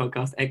Racing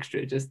Podcast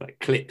Extra, just like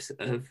clips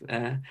of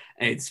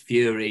Ed's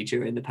fury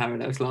during the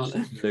parallel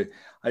slalom.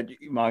 I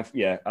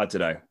don't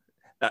know.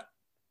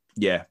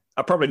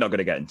 I'm probably not going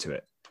to get into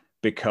it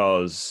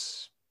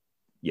because,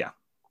 yeah.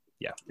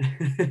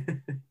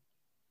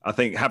 I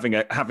think having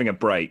a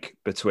break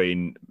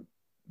between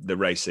the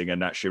racing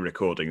and actually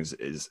recording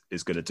is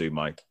going to do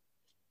my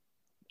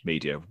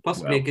media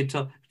possibly well. A good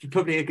time.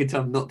 Probably a good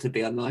time not to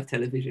be on live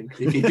television,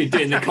 because if you'd be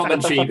doing the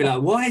commentary, you'd be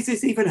like, why is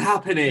this even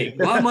happening?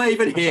 Why am I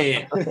even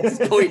here? This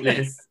is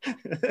pointless.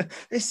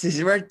 This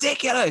is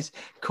ridiculous.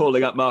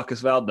 Calling up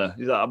Marcus Waldner.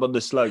 He's like, I'm on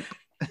the slope.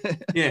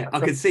 Yeah,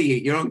 I can see you.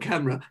 You're on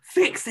camera.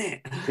 Fix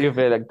it. You'll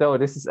be like, no,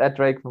 this is Ed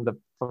Drake from the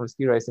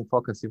Ski Racing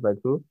Podcast. You're like,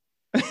 who?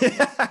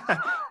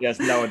 He has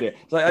no idea.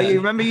 It's like, you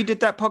remember you did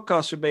that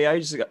podcast with me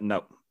ages ago?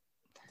 No.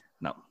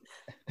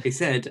 He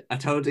said, I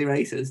told the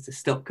racers to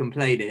stop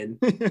complaining.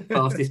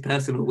 Fastest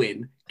person will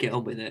win. Get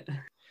on with it.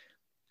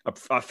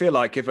 I feel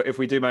like if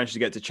we do manage to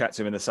get to chat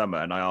to him in the summer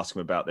and I ask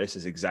him about this,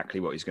 is exactly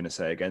what he's going to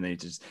say again. Then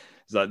he's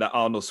like that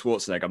Arnold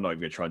Schwarzenegger. I'm not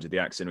even going to try and do the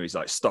accent. Where he's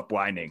like, stop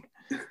whining.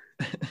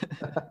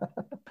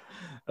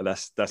 And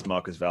that's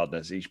Marcus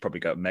Waldner. He's probably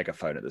got a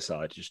megaphone at the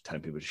side, just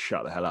telling people to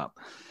shut the hell up.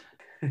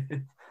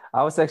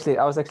 I was actually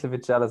a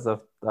bit jealous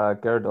of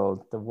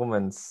Gerdald, the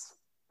woman's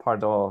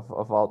part of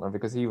Waldner,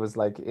 because he was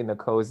like in a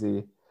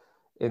cozy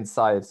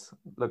inside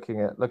looking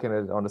at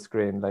it on the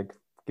screen, like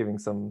giving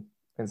some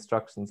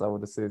instructions, I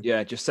would assume.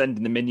 Yeah, just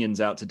sending the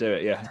minions out to do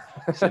it. Yeah,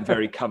 sitting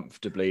very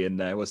comfortably in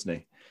there, wasn't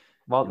he?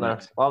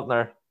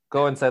 Waldner,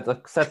 go and set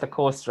the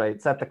course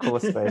straight. Set the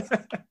course straight.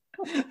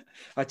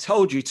 I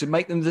told you to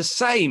make them the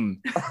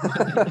same.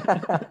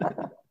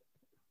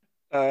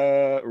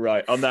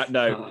 Right. On that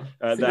note,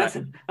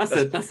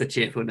 that's a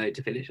cheerful note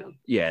to finish on.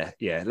 Yeah.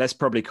 Let's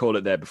probably call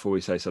it there before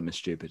we say something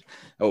stupid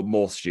or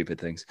more stupid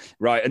things.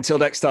 Right. Until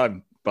next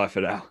time. Bye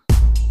for now.